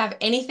you don't have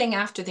anything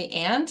after the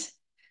and,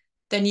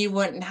 then you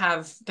wouldn't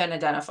have been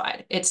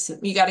identified.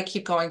 You got to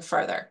keep going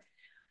further.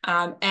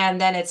 And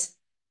then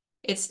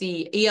it's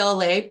the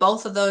ELA,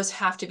 both of those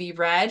have to be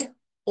read,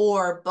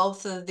 or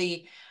both of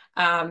the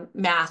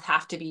math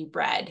have to be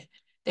read.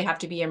 they have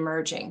to be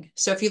emerging.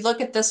 So if you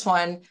look at this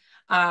one,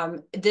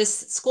 this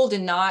school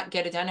did not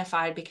get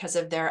identified because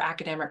of their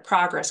academic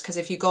progress. Because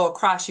if you go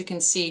across, you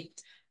can see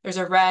there's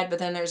a red, but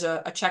then there's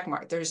a check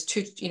mark. There's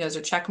two, there's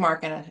a check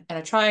mark and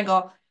a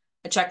triangle,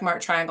 a check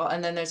mark triangle,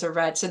 and then there's a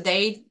red. So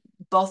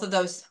both of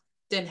those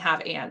didn't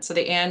have and. So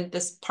the and,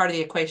 this part of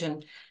the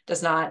equation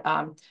does not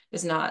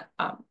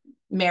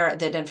merit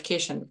the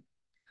identification.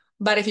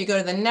 But if you go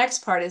to the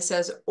next part, it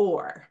says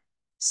or.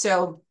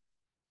 So,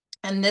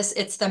 and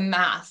it's the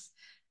math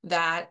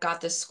that got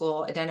this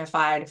school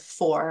identified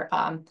for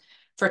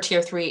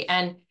tier 3.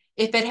 And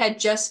if it had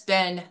just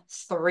been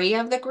 3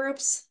 of the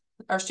groups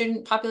or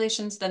student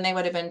populations, then they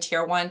would have been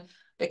tier 1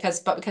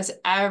 because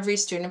every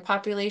student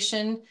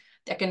population,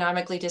 the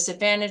economically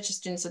disadvantaged,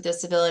 students with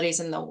disabilities,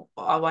 and the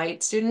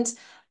white students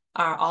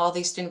are all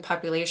these student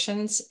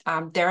populations.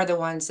 They're the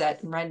ones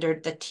that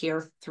rendered the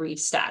tier 3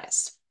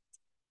 status.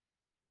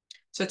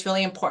 So it's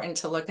really important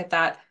to look at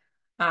that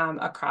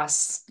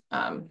across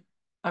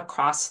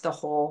the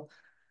whole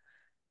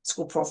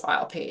school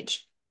profile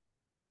page.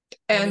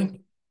 And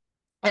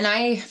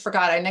I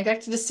forgot, I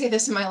neglected to say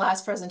this in my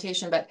last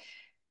presentation, but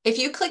if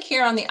you click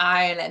here on the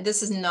I, and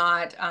this is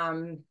not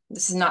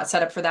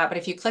set up for that, but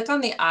if you click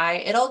on the I,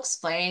 it'll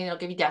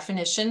give you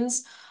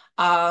definitions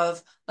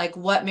of like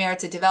what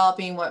merits in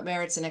developing, what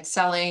merits in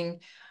excelling.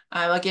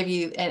 It'll give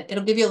you a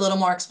little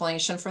more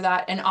explanation for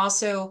that. And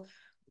also,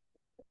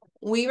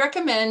 we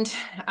recommend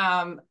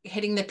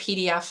hitting the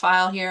PDF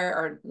file here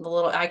or the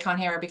little icon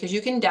here because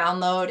you can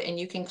download and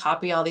you can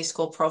copy all these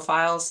school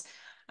profiles.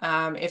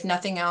 If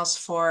nothing else,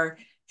 for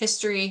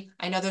history,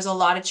 I know there's a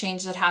lot of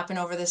change that happened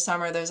over the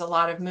summer. There's a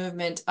lot of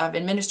movement of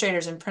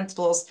administrators and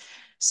principals.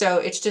 So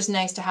it's just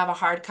nice to have a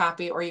hard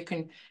copy, or you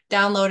can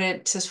download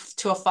it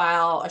to a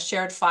file, a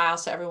shared file,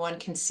 so everyone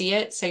can see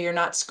it. So you're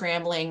not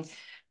scrambling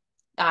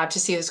to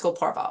see the school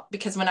profile.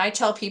 Because when I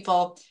tell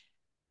people,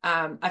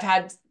 I've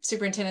had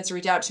superintendents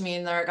reach out to me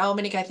and they're like, oh,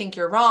 Monique, I think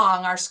you're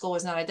wrong. Our school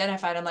was not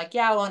identified. I'm like,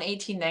 yeah, well, in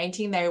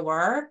 1819 they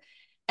were.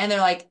 And they're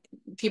like,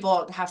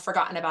 people have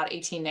forgotten about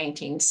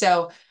 1819.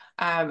 So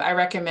I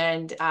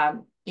recommend,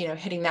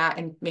 hitting that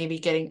and maybe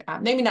getting,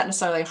 maybe not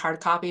necessarily a hard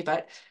copy,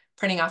 but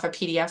printing off a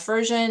PDF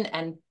version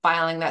and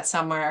filing that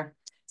somewhere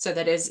so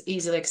that is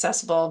easily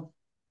accessible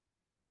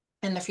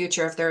in the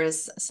future if there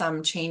is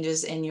some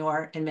changes in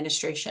your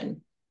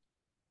administration.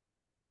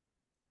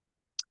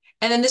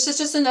 And then this is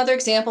just another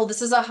example.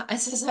 This is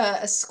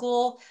a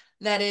school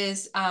that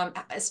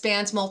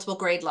spans multiple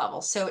grade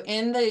levels. So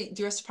in the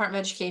U.S.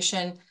 Department of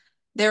Education,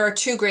 there are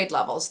 2 grade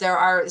levels.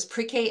 There's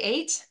pre-K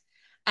 8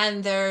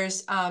 and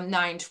there's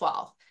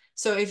 9-12.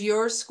 So if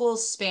your school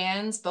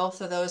spans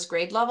both of those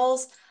grade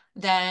levels,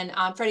 then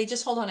Freddie,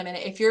 just hold on a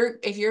minute. If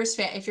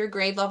your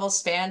grade level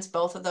spans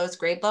both of those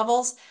grade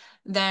levels,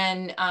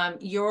 then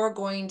you're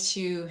going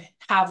to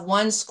have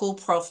one school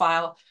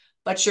profile,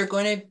 but you're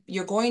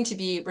going to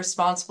be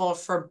responsible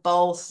for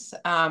both,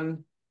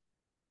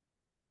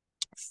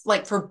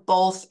 for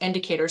both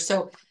indicators.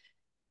 So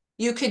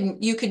you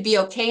could be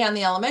okay on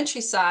the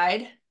elementary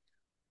side,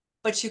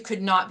 but you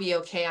could not be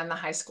okay on the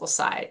high school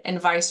side, and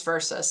vice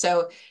versa.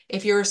 So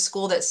if you're a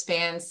school that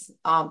spans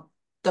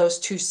those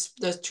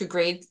two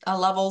grade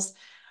levels,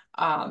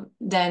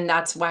 then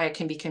that's why it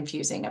can be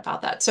confusing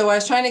about that. So what I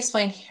was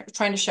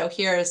trying to show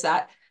here is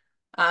that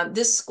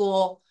this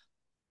school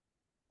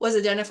was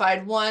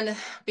identified, one,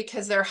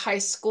 because their high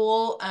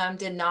school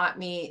did not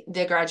meet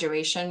the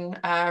graduation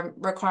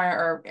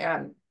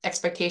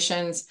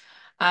expectations.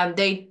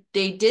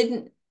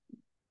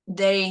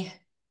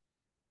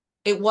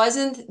 It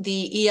wasn't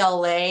the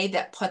ELA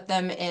that put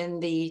them in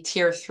the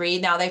tier 3.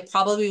 Now they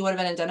probably would have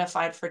been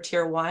identified for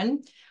tier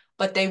 1,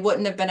 but they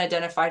wouldn't have been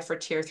identified for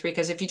tier 3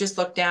 because if you just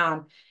look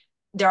down,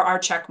 there are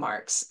check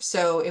marks.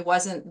 So it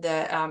wasn't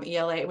the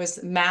ELA, it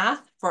was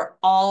math for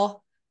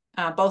all,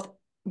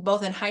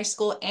 both in high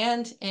school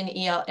and in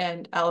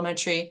and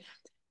elementary,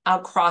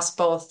 across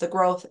both the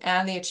growth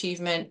and the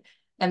achievement,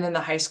 and then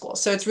the high school.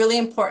 So it's really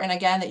important,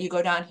 again, that you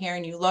go down here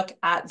and you look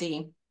at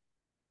the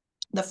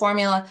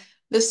formula.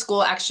 This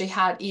school actually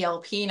had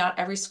ELP. Not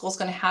every school is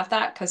going to have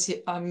that because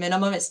a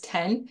minimum is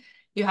 10.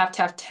 You have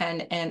to have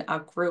 10 in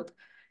a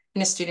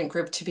student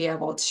group to be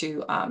able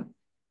to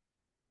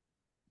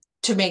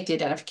make the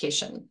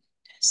identification.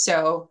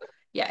 So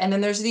yeah, and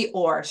then there's the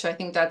or. So I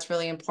think that's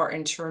really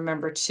important to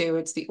remember too.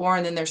 It's the or,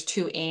 and then there's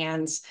 2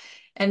 ands.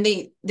 And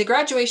the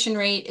graduation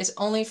rate is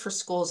only for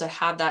schools that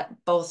have that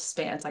both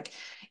spans. Like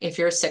if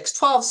you're a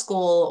 6-12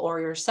 school or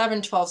you're a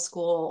 7-12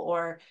 school,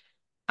 or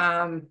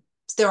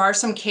there are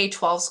some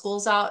K-12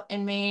 schools out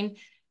in Maine.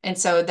 And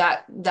so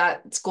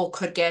that school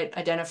could get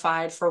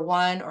identified for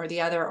one or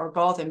the other or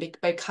both. And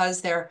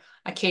because they're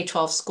a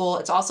K-12 school,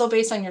 it's also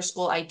based on your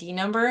school ID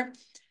number.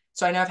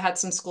 So I know I've had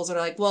some schools that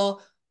are like,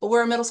 well, but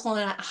we're a middle school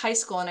and a high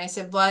school. And I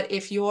said, but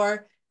if you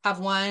have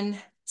one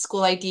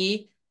school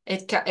ID,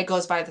 it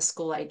goes by the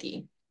school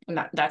ID.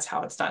 And that's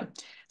how it's done.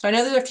 So I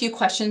know there's a few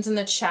questions in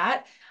the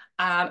chat.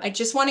 I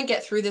just want to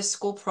get through this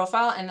school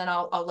profile and then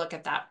I'll look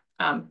at that.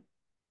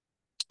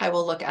 I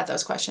will look at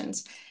those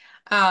questions.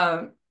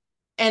 And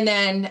And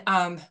then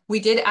we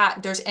did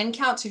add, there's end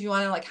counts if you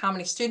want to like how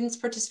many students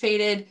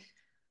participated.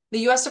 The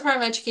U.S.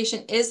 Department of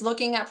Education is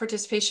looking at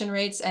participation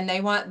rates, and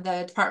they want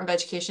the Department of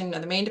Education, or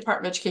the Maine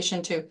Department of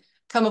Education, to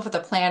come up with a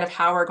plan of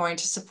how we're going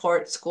to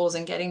support schools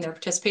in getting their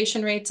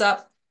participation rates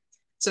up.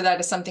 So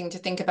that is something to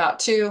think about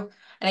too.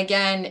 And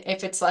again,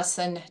 if it's less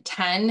than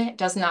 10, it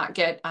does not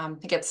get,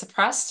 it gets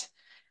suppressed.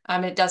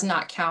 It does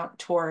not count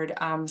toward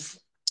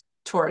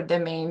the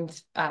Maine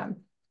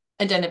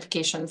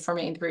identification for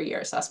Maine 3-year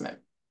assessment.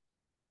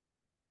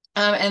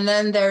 And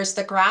then there's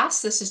the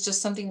graphs. This is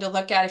just something to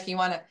look at if you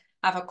want to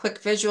have a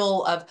quick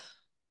visual of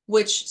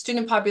which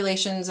student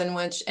populations and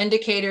which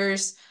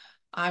indicators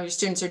your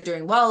students are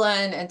doing well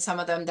in, and some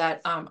of them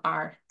that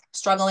are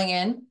struggling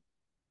in.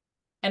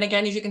 And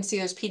again, as you can see,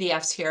 there's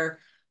PDFs here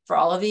for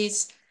all of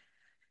these.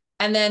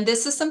 And then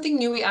this is something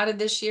new we added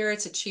this year.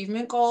 It's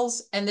achievement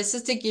goals. And this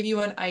is to give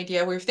you an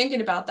idea. We were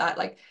thinking about that.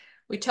 Like,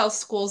 we tell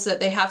schools that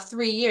they have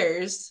 3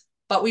 years,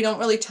 but we don't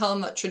really tell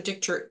them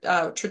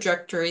the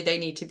trajectory they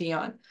need to be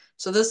on.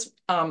 So this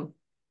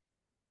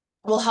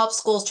will help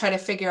schools try to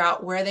figure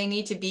out where they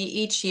need to be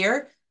each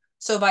year.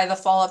 So by the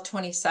fall of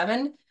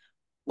 27,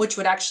 which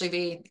would actually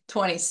be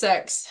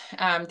 26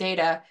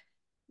 data,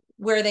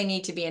 where they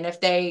need to be. And if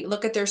they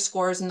look at their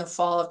scores in the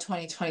fall of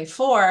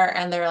 2024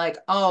 and they're like,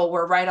 oh,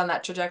 we're right on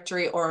that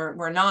trajectory or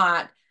we're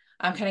not,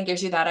 kind of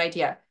gives you that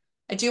idea.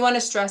 I do want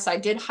to stress, I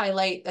did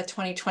highlight the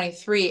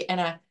 2023 in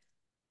a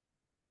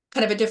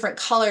kind of a different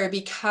color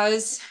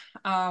because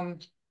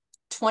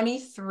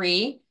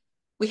 23,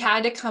 we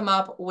had to come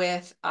up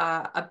with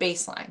a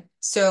baseline.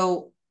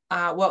 So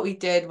what we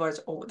did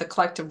was, the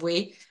collective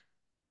we,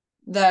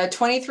 the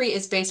 23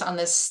 is based on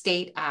the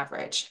state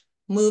average.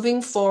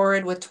 Moving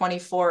forward with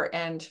 24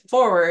 and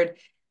forward,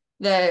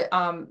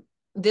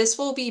 this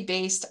will be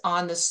based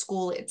on the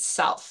school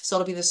itself. So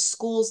it'll be the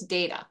school's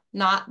data,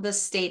 not the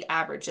state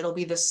average. It'll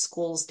be the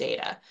school's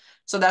data.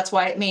 So that's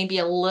why it may be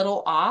a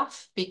little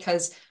off,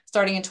 because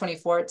starting in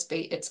 24,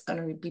 it's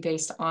going to be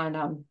based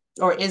on,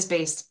 or is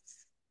based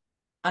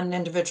on an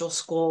individual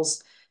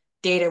school's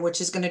data,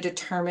 which is going to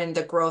determine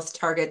the growth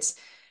targets.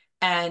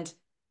 And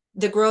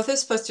the growth is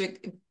supposed to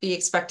be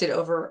expected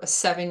over a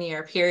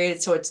 7-year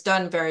period. So it's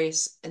done very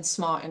in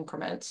small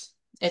increments.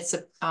 It's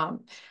but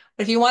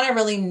if you want to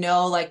really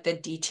know like the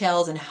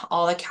details and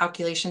all the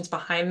calculations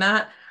behind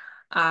that,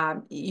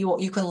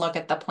 you can look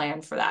at the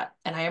plan for that.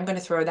 And I am going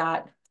to throw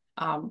that,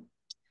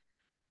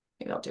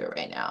 maybe I'll do it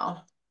right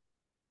now.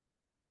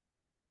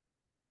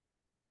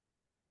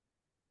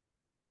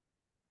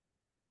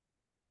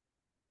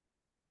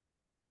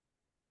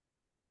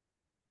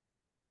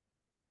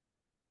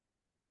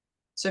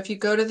 So if you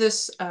go to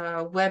this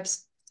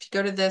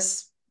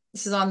this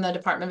is on the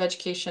Department of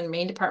Education,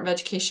 Maine Department of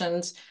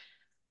Education's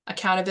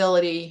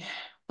accountability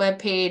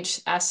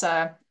webpage,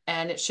 ESSA,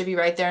 and it should be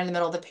right there in the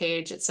middle of the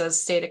page. It says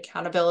state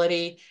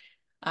accountability.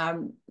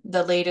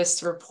 The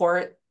latest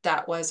report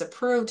that was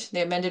approved,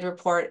 the amended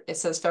report, it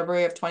says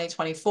February of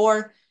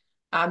 2024.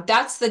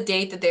 That's the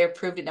date that they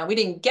approved it. Now, we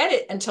didn't get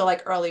it until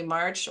like early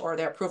March, or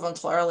their approval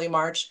until early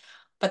March,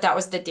 but that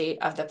was the date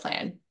of the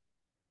plan.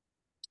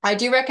 I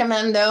do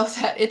recommend, though,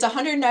 that it's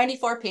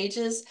 194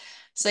 pages.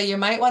 So you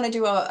might want to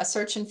do a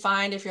search and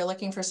find if you're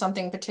looking for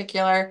something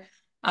particular.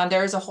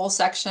 There is a whole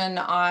section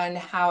on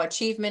how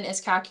achievement is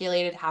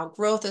calculated, how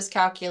growth is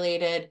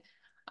calculated,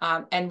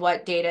 and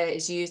what data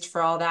is used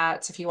for all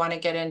that. So if you want to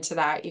get into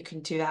that, you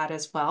can do that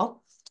as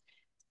well.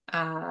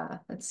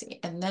 Let's see.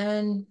 And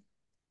then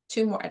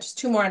just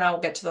two more, and I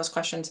will get to those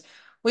questions.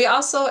 We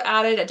also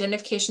added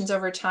identifications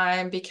over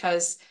time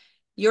because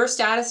your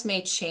status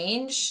may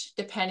change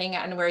depending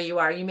on where you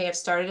are. You may have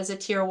started as a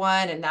tier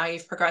 1 and now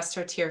you've progressed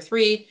to a tier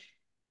 3.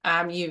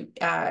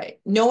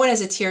 No one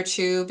is a tier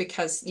 2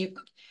 because you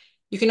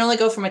can only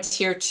go from a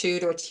tier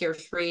 2 to a tier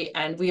 3,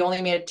 and we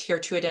only made tier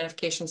 2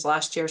 identifications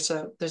last year,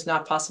 so there's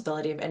not a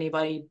possibility of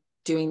anybody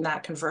doing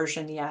that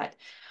conversion yet.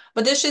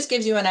 But this just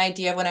gives you an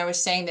idea of when I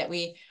was saying that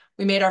we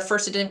made our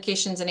first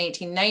identifications in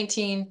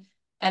 18-19,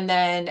 and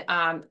then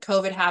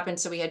COVID happened,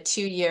 so we had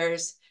 2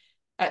 years.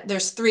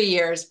 There's 3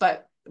 years,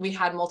 but we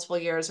had multiple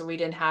years where we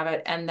didn't have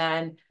it. And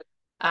then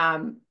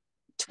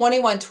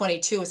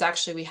 21-22 was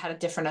actually, we had a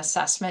different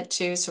assessment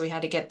too. So we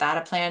had to get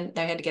that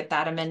they had to get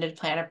that amended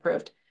plan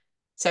approved.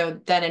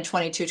 So then in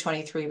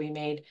 22-23, we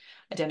made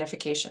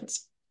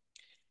identifications.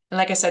 And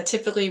like I said,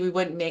 typically we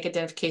wouldn't make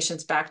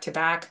identifications back to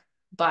back,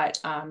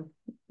 but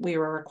we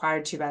were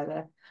required to by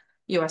the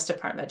U.S.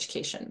 Department of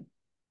Education.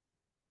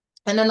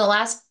 And then the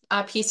last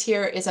piece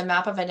here is a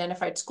map of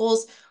identified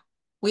schools.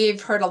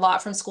 We've heard a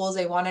lot from schools.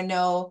 They want to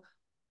know,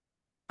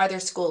 are there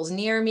schools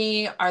near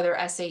me? Are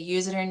there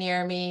SAUs that are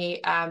near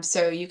me?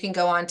 So you can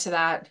go on to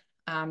that,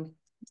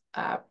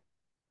 the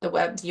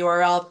web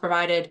URL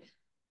provided,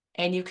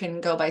 and you can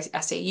go by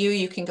SAU,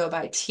 you can go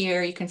by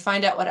tier, you can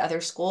find out what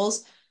other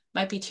schools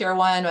might be tier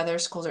 1, other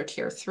schools are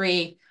tier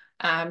 3,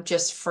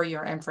 just for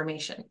your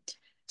information.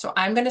 So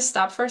I'm going to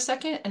stop for a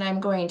second and I'm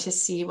going to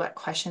see what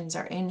questions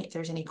are in. If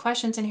there's any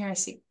questions in here, I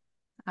see.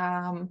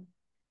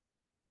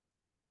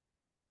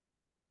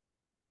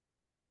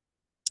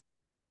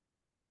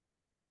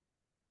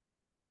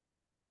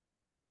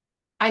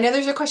 I know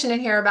there's a question in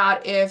here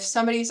about if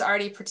somebody's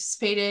already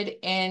participated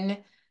in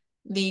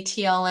the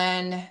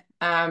TLN,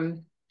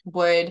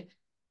 would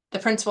the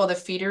principal of the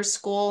feeder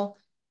school,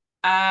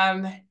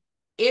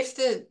 if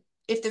the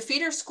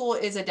feeder school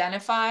is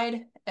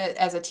identified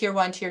as a tier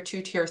 1, tier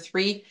 2, tier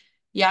 3,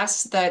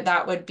 yes,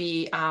 that would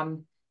be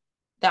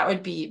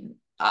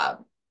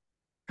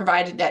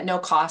provided at no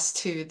cost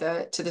to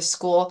the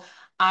school.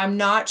 I'm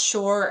not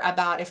sure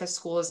about if a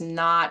school is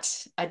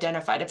not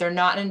identified. If they're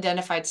not in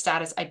identified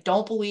status, I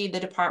don't believe the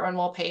department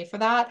will pay for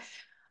that.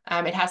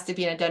 It has to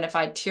be an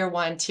identified tier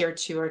 1, tier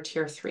 2, or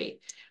tier 3.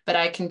 But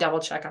I can double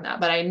check on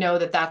that. But I know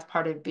that that's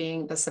part of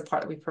being the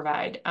support that we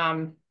provide.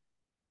 And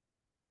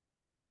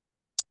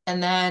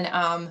then,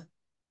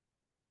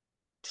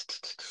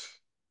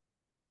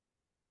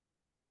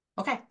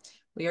 okay,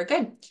 we are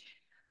good.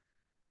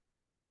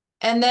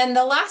 And then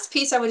the last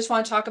piece I would just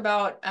want to talk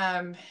about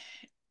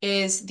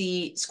is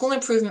the school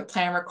improvement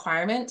plan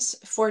requirements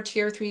for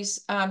tier 3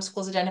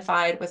 schools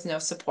identified with no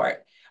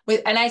support.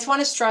 And I just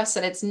want to stress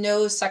that it's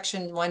no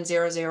section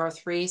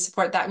 1003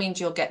 support. That means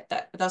you'll get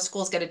that those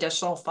schools get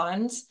additional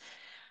funds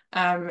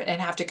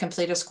and have to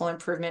complete a school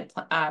improvement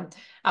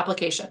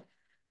application.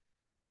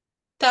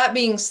 That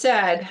being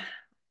said,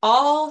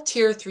 all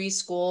tier 3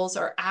 schools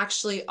are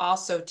actually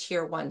also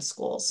tier 1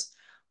 schools.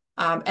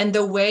 And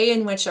the way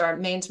in which our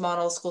Maine's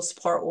model school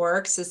support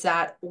works is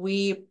that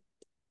we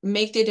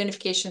make the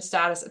identification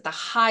status at the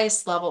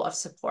highest level of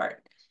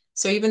support.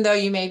 So even though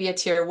you may be a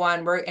tier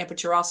 1,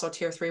 but you're also a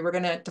tier 3, we're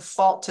going to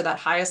default to that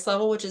highest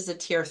level, which is a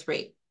tier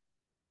 3.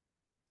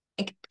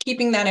 And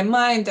keeping that in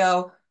mind,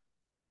 though,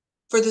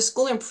 for the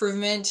school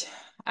improvement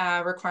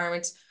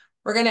requirements,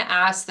 we're going to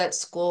ask that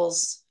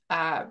schools,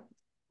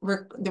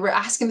 we're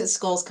asking that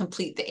schools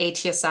complete the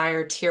ATSI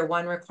or tier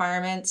 1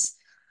 requirements.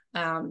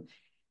 And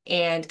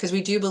because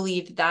we do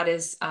believe that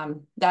is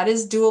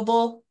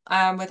doable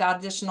without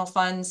additional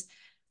funds.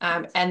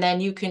 And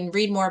then you can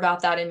read more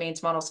about that in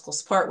Maine's Model School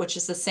Support, which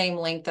is the same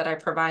link that I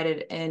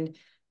provided in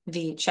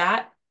the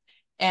chat.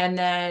 And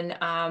then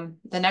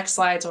the next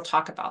slides will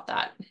talk about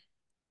that.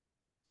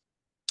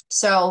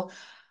 So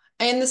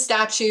in the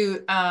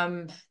statute,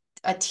 a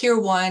tier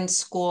 1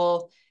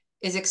 school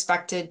is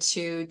expected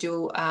to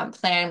do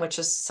plan, which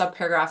is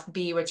subparagraph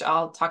B, which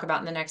I'll talk about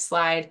in the next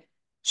slide.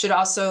 Should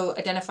also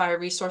identify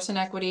resource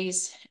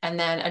inequities and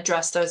then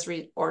address those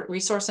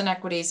resource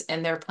inequities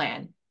in their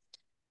plan.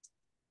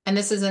 And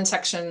this is in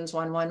sections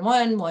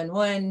 111,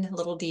 11,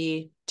 little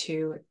d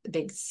to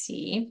big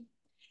C.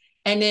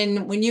 And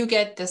then when you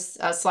get this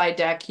slide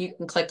deck, you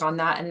can click on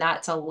that, and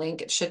that's a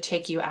link. It should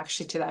take you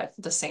actually to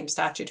the same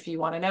statute if you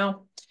want to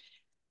know.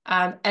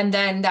 And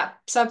then that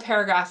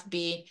subparagraph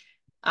B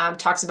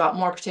talks about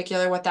more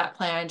particular what that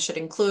plan should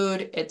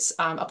include. It's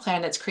a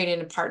plan that's created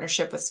in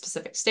partnership with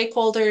specific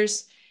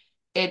stakeholders.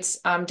 It's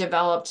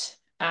developed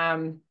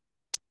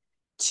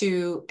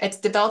it's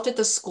developed at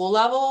the school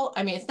level.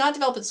 I mean, it's not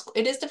developed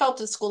it is developed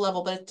at the school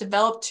level, but it's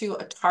developed to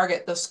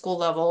target the school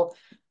level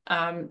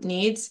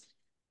needs.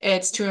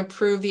 It's to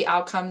improve the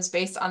outcomes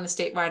based on the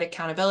statewide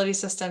accountability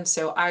system.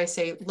 So I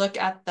say, you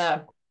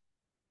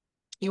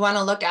want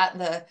to look at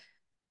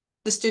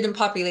the student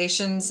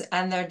populations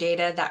and their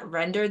data that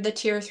rendered the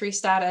tier 3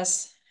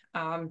 status.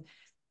 They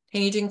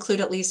need to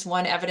include at least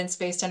one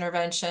evidence-based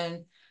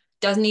intervention.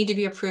 Doesn't need to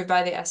be approved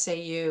by the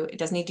SAU. It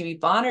doesn't need to be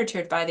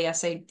monitored by the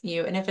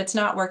SAU. And if it's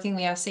not working,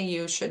 the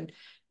SAU should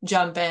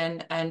jump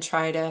in and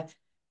try to,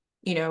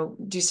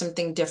 do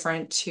something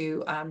different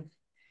to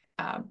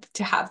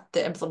have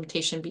the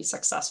implementation be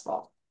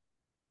successful.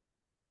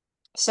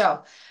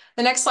 So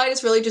the next slide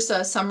is really just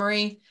a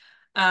summary.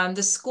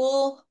 The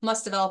school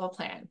must develop a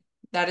plan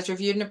that is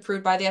reviewed and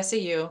approved by the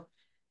SAU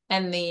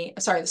and the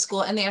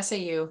school and the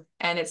SAU,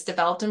 and it's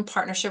developed in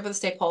partnership with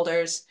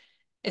stakeholders.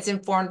 It's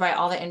informed by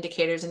all the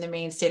indicators in the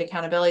Maine state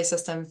accountability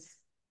system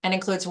and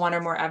includes one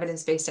or more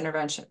evidence-based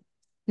intervention.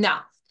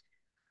 Now,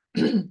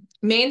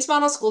 Maine's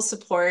model school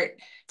support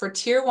for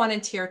tier 1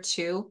 and tier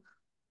 2,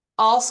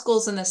 all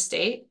schools in the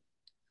state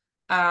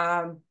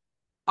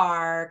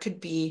could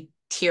be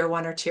tier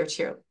 1 or tier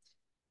 2.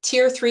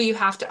 Tier 3, you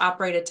have to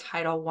operate a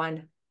Title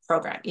I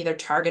program, either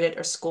targeted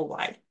or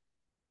school-wide.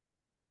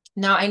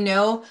 Now, I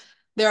know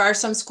there are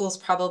some schools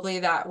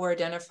probably that were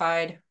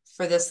identified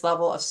for this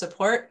level of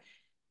support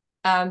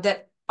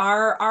that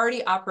are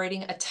already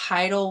operating a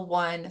Title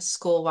I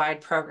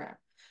school-wide program,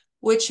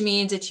 which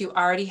means that you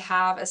already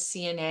have a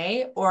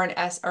CNA or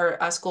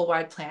a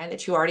school-wide plan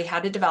that you already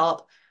had to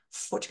develop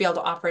to be able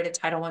to operate a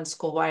Title I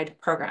school-wide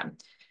program.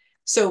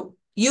 So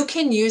you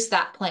can use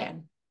that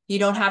plan. You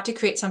don't have to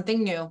create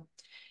something new.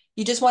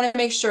 You just want to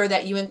make sure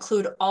that you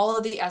include all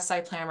of the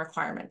SI plan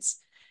requirements.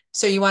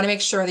 So you want to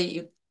make sure that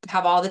you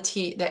have all the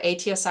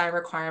ATSI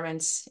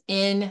requirements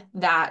in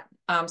that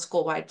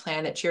school-wide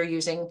plan that you're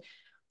using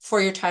for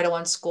your Title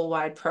I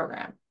school-wide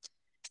program.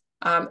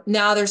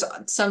 Now there's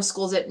some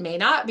schools that may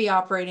not be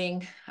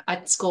operating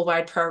a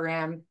school-wide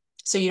program,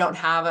 so you don't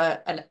have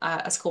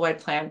a school-wide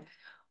plan.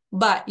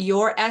 But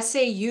your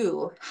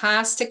SAU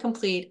has to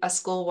complete a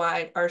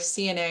school-wide or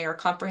CNA or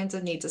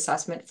comprehensive needs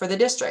assessment for the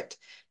district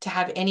to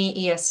have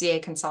any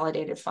ESCA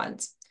consolidated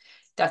funds.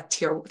 That's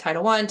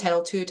Title I,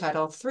 Title II,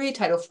 Title III,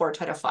 Title IV,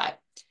 Title V.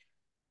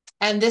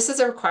 And this is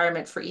a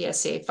requirement for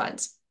ESCA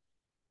funds.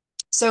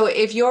 So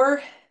if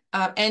you're,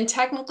 and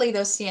technically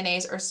those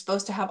CNAs are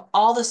supposed to have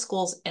all the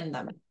schools in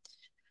them.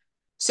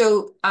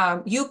 So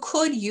you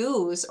could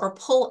use or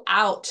pull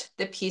out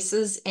the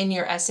pieces in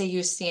your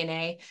SAU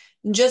CNA,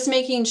 just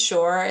making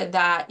sure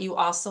that you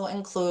also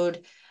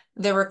include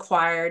the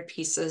required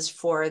pieces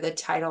for the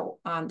title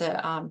on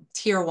the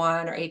Tier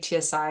 1 or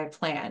ATSI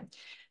plan.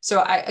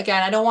 So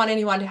again, I don't want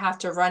anyone to have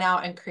to run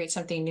out and create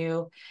something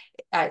new.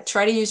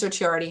 Try to use what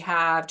you already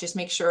have. Just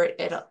make sure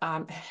it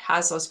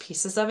has those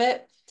pieces of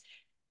it.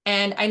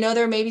 And I know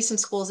there may be some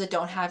schools that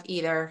don't have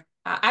either.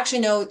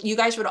 Actually, no, you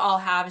guys would all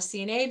have a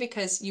CNA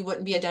because you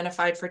wouldn't be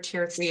identified for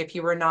Tier 3 if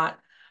you were not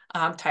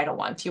Title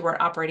I, if you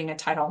weren't operating a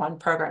Title I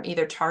program,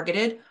 either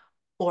targeted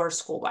or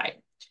school-wide.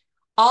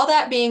 All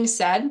that being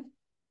said,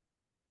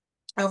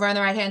 over on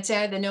the right-hand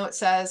side, the note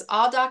says,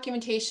 all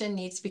documentation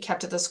needs to be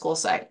kept at the school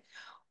site.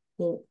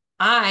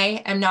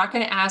 I am not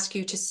going to ask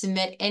you to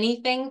submit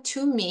anything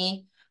to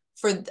me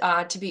for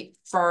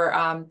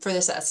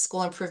this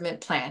school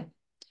improvement plan.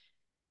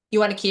 You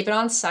want to keep it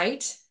on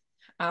site,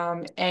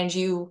 but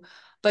you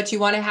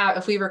want to have,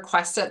 if we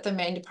request it, the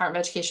Maine Department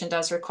of Education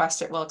does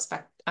request it, we'll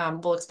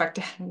expect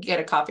to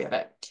get a copy of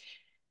it.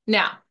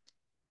 Now,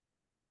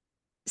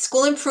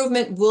 school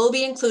improvement will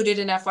be included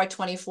in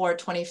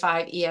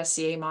FY24-25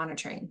 ESCA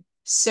monitoring.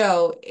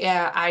 So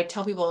I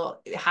tell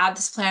people have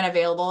this plan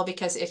available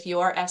because if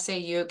your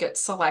SAU gets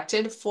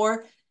selected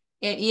for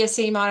an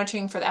ESCA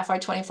monitoring for the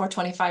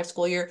FY24-25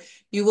 school year,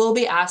 you will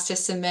be asked to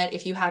submit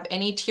if you have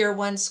any Tier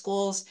 1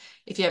 schools,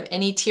 if you have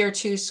any Tier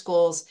 2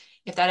 schools,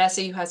 if that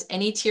SAU has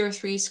any Tier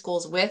 3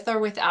 schools with or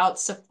without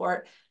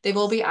support, they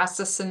will be asked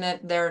to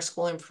submit their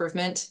school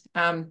improvement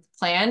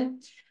plan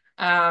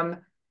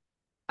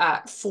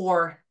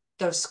for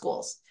those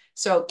schools.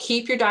 So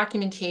keep your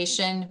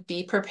documentation,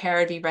 be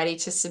prepared, be ready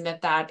to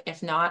submit that.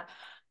 If not,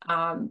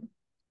 and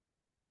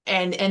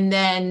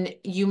then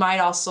you might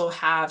also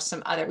have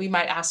some other, we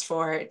might ask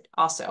for it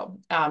also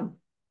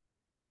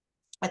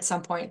at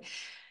some point.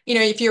 You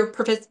know, if you're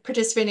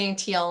participating in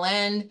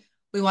TLN,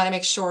 we want to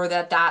make sure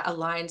that that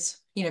aligns.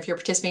 You know, if you're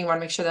participating, we want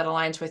to make sure that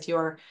aligns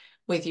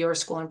with your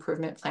school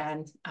improvement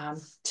plan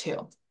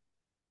too.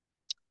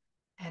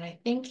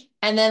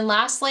 And then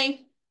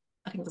lastly,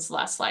 I think this is the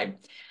last slide.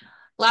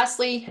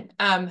 Lastly,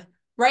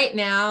 right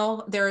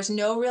now, there is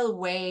no real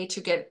way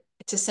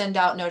to send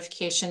out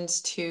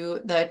notifications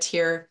to the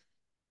Tier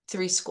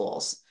 3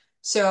 schools.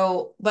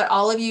 So, but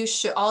all of you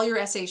should, all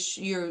your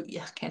SAU,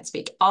 can't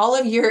speak. All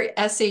of your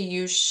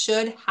SAU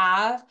should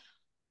have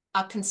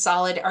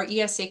a our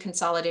ESA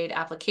consolidated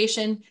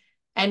application.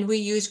 And we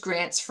use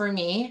Grants for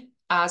Me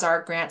as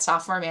our grant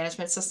software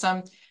management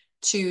system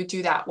to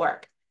do that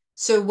work.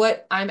 So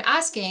what I'm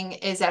asking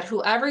is that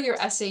whoever your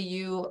SAU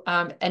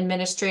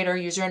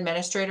user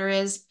administrator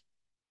is,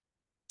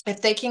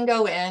 if they can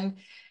go in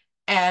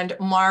and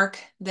mark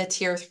the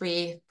Tier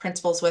 3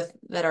 principals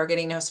that are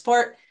getting no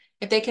support,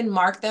 if they can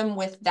mark them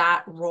with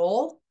that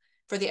role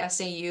for the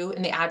SAU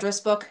in the address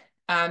book,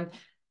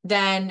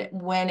 then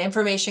when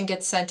information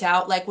gets sent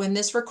out, like when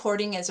this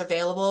recording is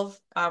available,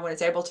 when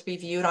it's able to be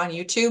viewed on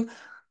YouTube,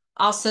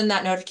 I'll send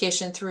that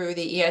notification through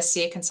the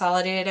ESCA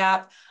Consolidated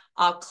app.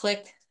 I'll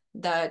click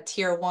the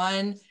Tier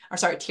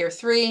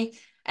 3,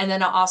 and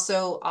then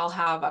I'll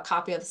have a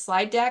copy of the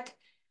slide deck.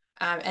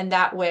 And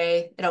that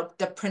way,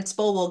 the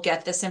principal will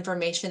get this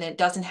information. It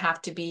doesn't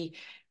have to be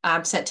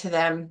sent to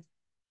them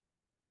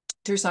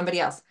through somebody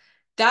else.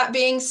 That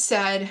being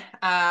said,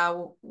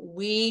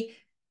 we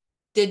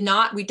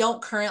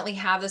don't currently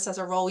have this as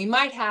a role. We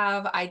might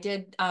have, I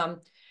did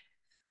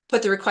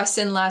put the request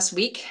in last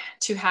week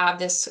to have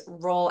this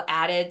role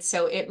added.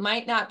 So it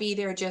might not be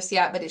there just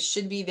yet, but it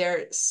should be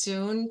there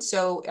soon.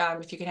 So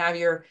if you can have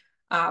your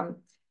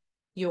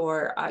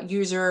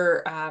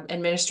user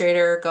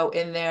administrator go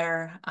in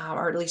there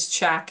or at least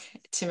check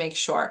to make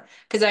sure.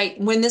 Because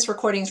when this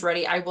recording is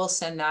ready, I will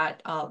send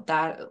that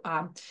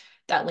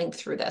link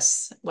through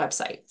this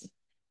website.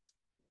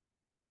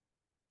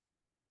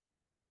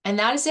 And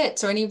that is it.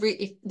 So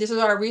this is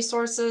our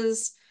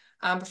resources,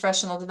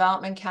 professional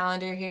development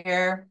calendar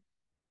here.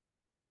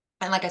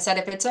 And like I said,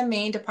 if it's a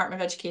Maine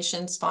Department of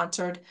Education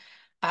sponsored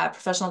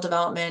professional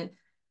development,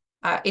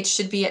 it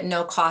should be at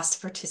no cost to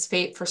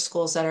participate for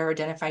schools that are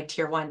identified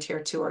Tier 1,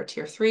 Tier 2, or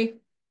Tier 3.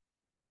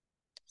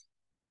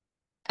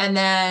 And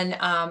then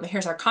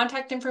here's our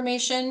contact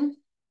information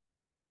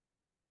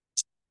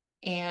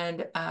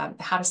and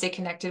how to stay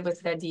connected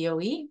with the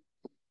DOE.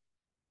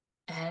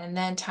 And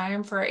then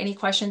time for any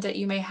questions that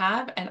you may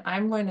have. And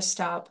I'm going to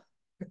stop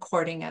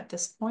recording at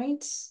this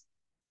point.